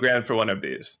paid 20 grand for one of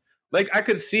these. Like I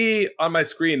could see on my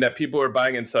screen that people were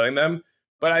buying and selling them,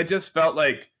 but I just felt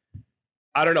like,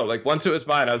 I don't know, like once it was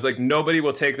mine, I was like, nobody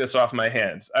will take this off my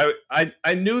hands.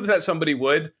 I knew that somebody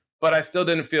would, but I still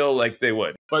didn't feel like they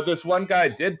would. But this one guy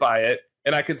did buy it,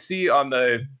 and I could see on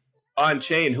the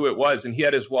Unchained who it was, and he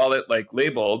had his wallet like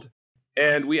labeled,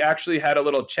 and we actually had a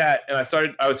little chat, and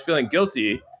I was feeling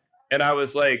guilty, and I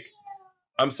was like,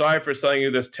 I'm sorry for selling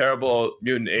you this terrible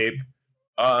Mutant Ape,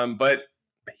 but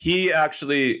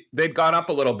they'd gone up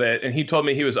a little bit, and he told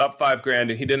me he was up 5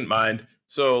 grand and he didn't mind.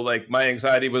 So like my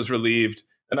anxiety was relieved,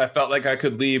 and I felt like I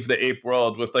could leave the ape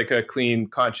world with like a clean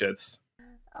conscience.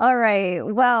 All right.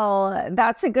 Well,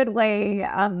 that's a good way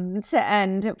to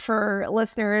end for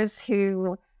listeners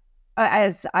who,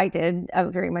 as I did,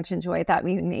 very much enjoyed that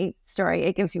Mutant Ape story.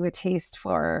 It gives you a taste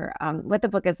for what the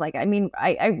book is like. I mean,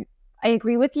 I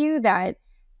agree with you that,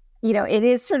 you know, it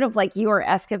is sort of like your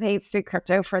escapades through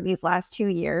crypto for these last 2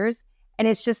 years. And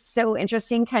it's just so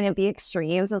interesting, kind of the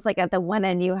extremes. It's like at the one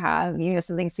end you have, you know,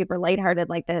 something super lighthearted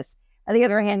like this. On the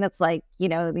other hand, it's like, you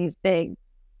know, these big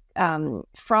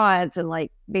frauds and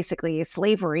like basically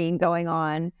slavery going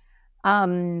on.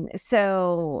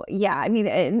 So yeah, I mean,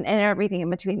 and everything in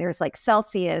between. There's like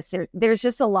Celsius. There's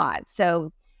just a lot.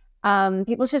 So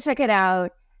people should check it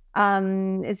out.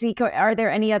 Zeke, are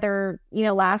there any other, you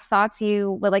know, last thoughts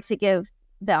you would like to give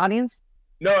the audience?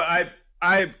 No,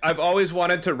 I've always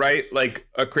wanted to write like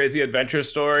a crazy adventure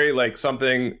story, like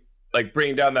something like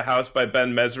Bringing Down the House by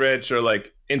Ben Mesrich or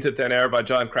like Into Thin Air by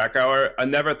John Krakauer. I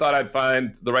never thought I'd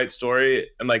find the right story.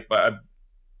 And like,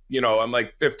 you know, I'm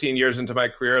like 15 years into my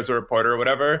career as a reporter or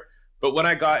whatever. But when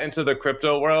I got into the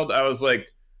crypto world, I was like,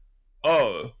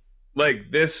 oh, like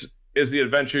this is the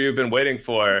adventure you've been waiting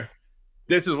for.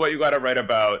 This is what you got to write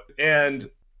about. And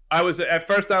at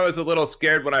first I was a little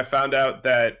scared when I found out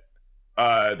that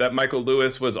that Michael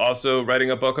Lewis was also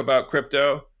writing a book about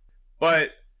crypto. But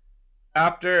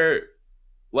after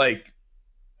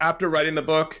writing the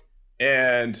book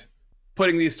and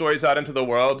putting these stories out into the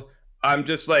world, I'm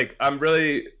just like, I'm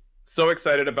really so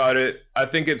excited about it. I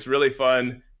think it's really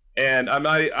fun. And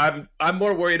I'm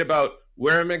more worried about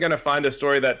where am I going to find a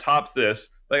story that tops this?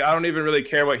 Like, I don't even really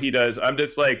care what he does. I'm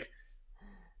just like,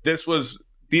 these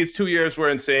 2 years were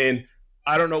insane.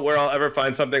 I don't know where I'll ever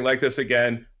find something like this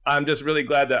again. I'm just really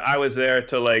glad that I was there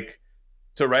to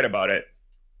write about it.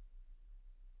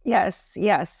 Yes.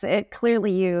 It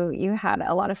clearly you had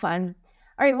a lot of fun.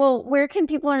 All right. Well, where can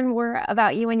people learn more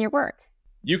about you and your work?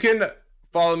 You can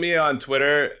follow me on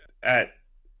Twitter at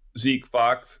Zeke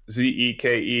Faux,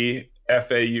 ZekeFaux,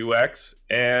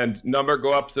 and Number Go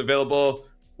Up's available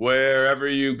wherever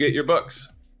you get your books.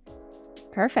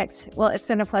 Perfect. Well, it's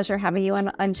been a pleasure having you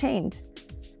on Unchained.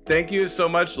 Thank you so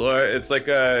much, Laura. It's like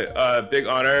a big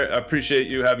honor. I appreciate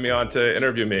you having me on to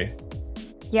interview me.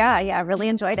 Yeah, I really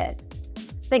enjoyed it.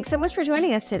 Thanks so much for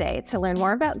joining us today. To learn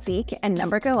more about Zeke and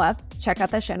Number Go Up, check out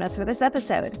the show notes for this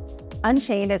episode.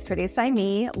 Unchained is produced by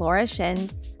me, Laura Shin,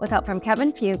 with help from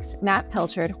Kevin Fuchs, Matt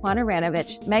Pilchard, Juan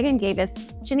Aranovich, Megan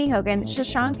Gavis, Ginny Hogan,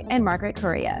 Shashank, and Margaret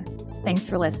Correa. Thanks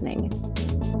for listening.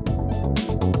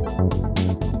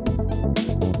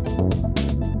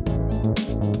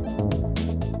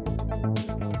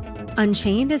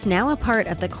 Unchained is now a part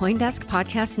of the CoinDesk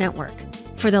Podcast Network.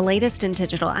 For the latest in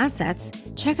digital assets,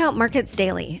 check out Markets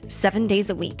Daily, 7 days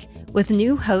a week, with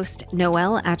new host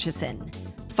Noel Atchison.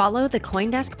 Follow the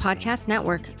CoinDesk Podcast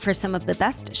Network for some of the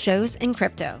best shows in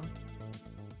crypto.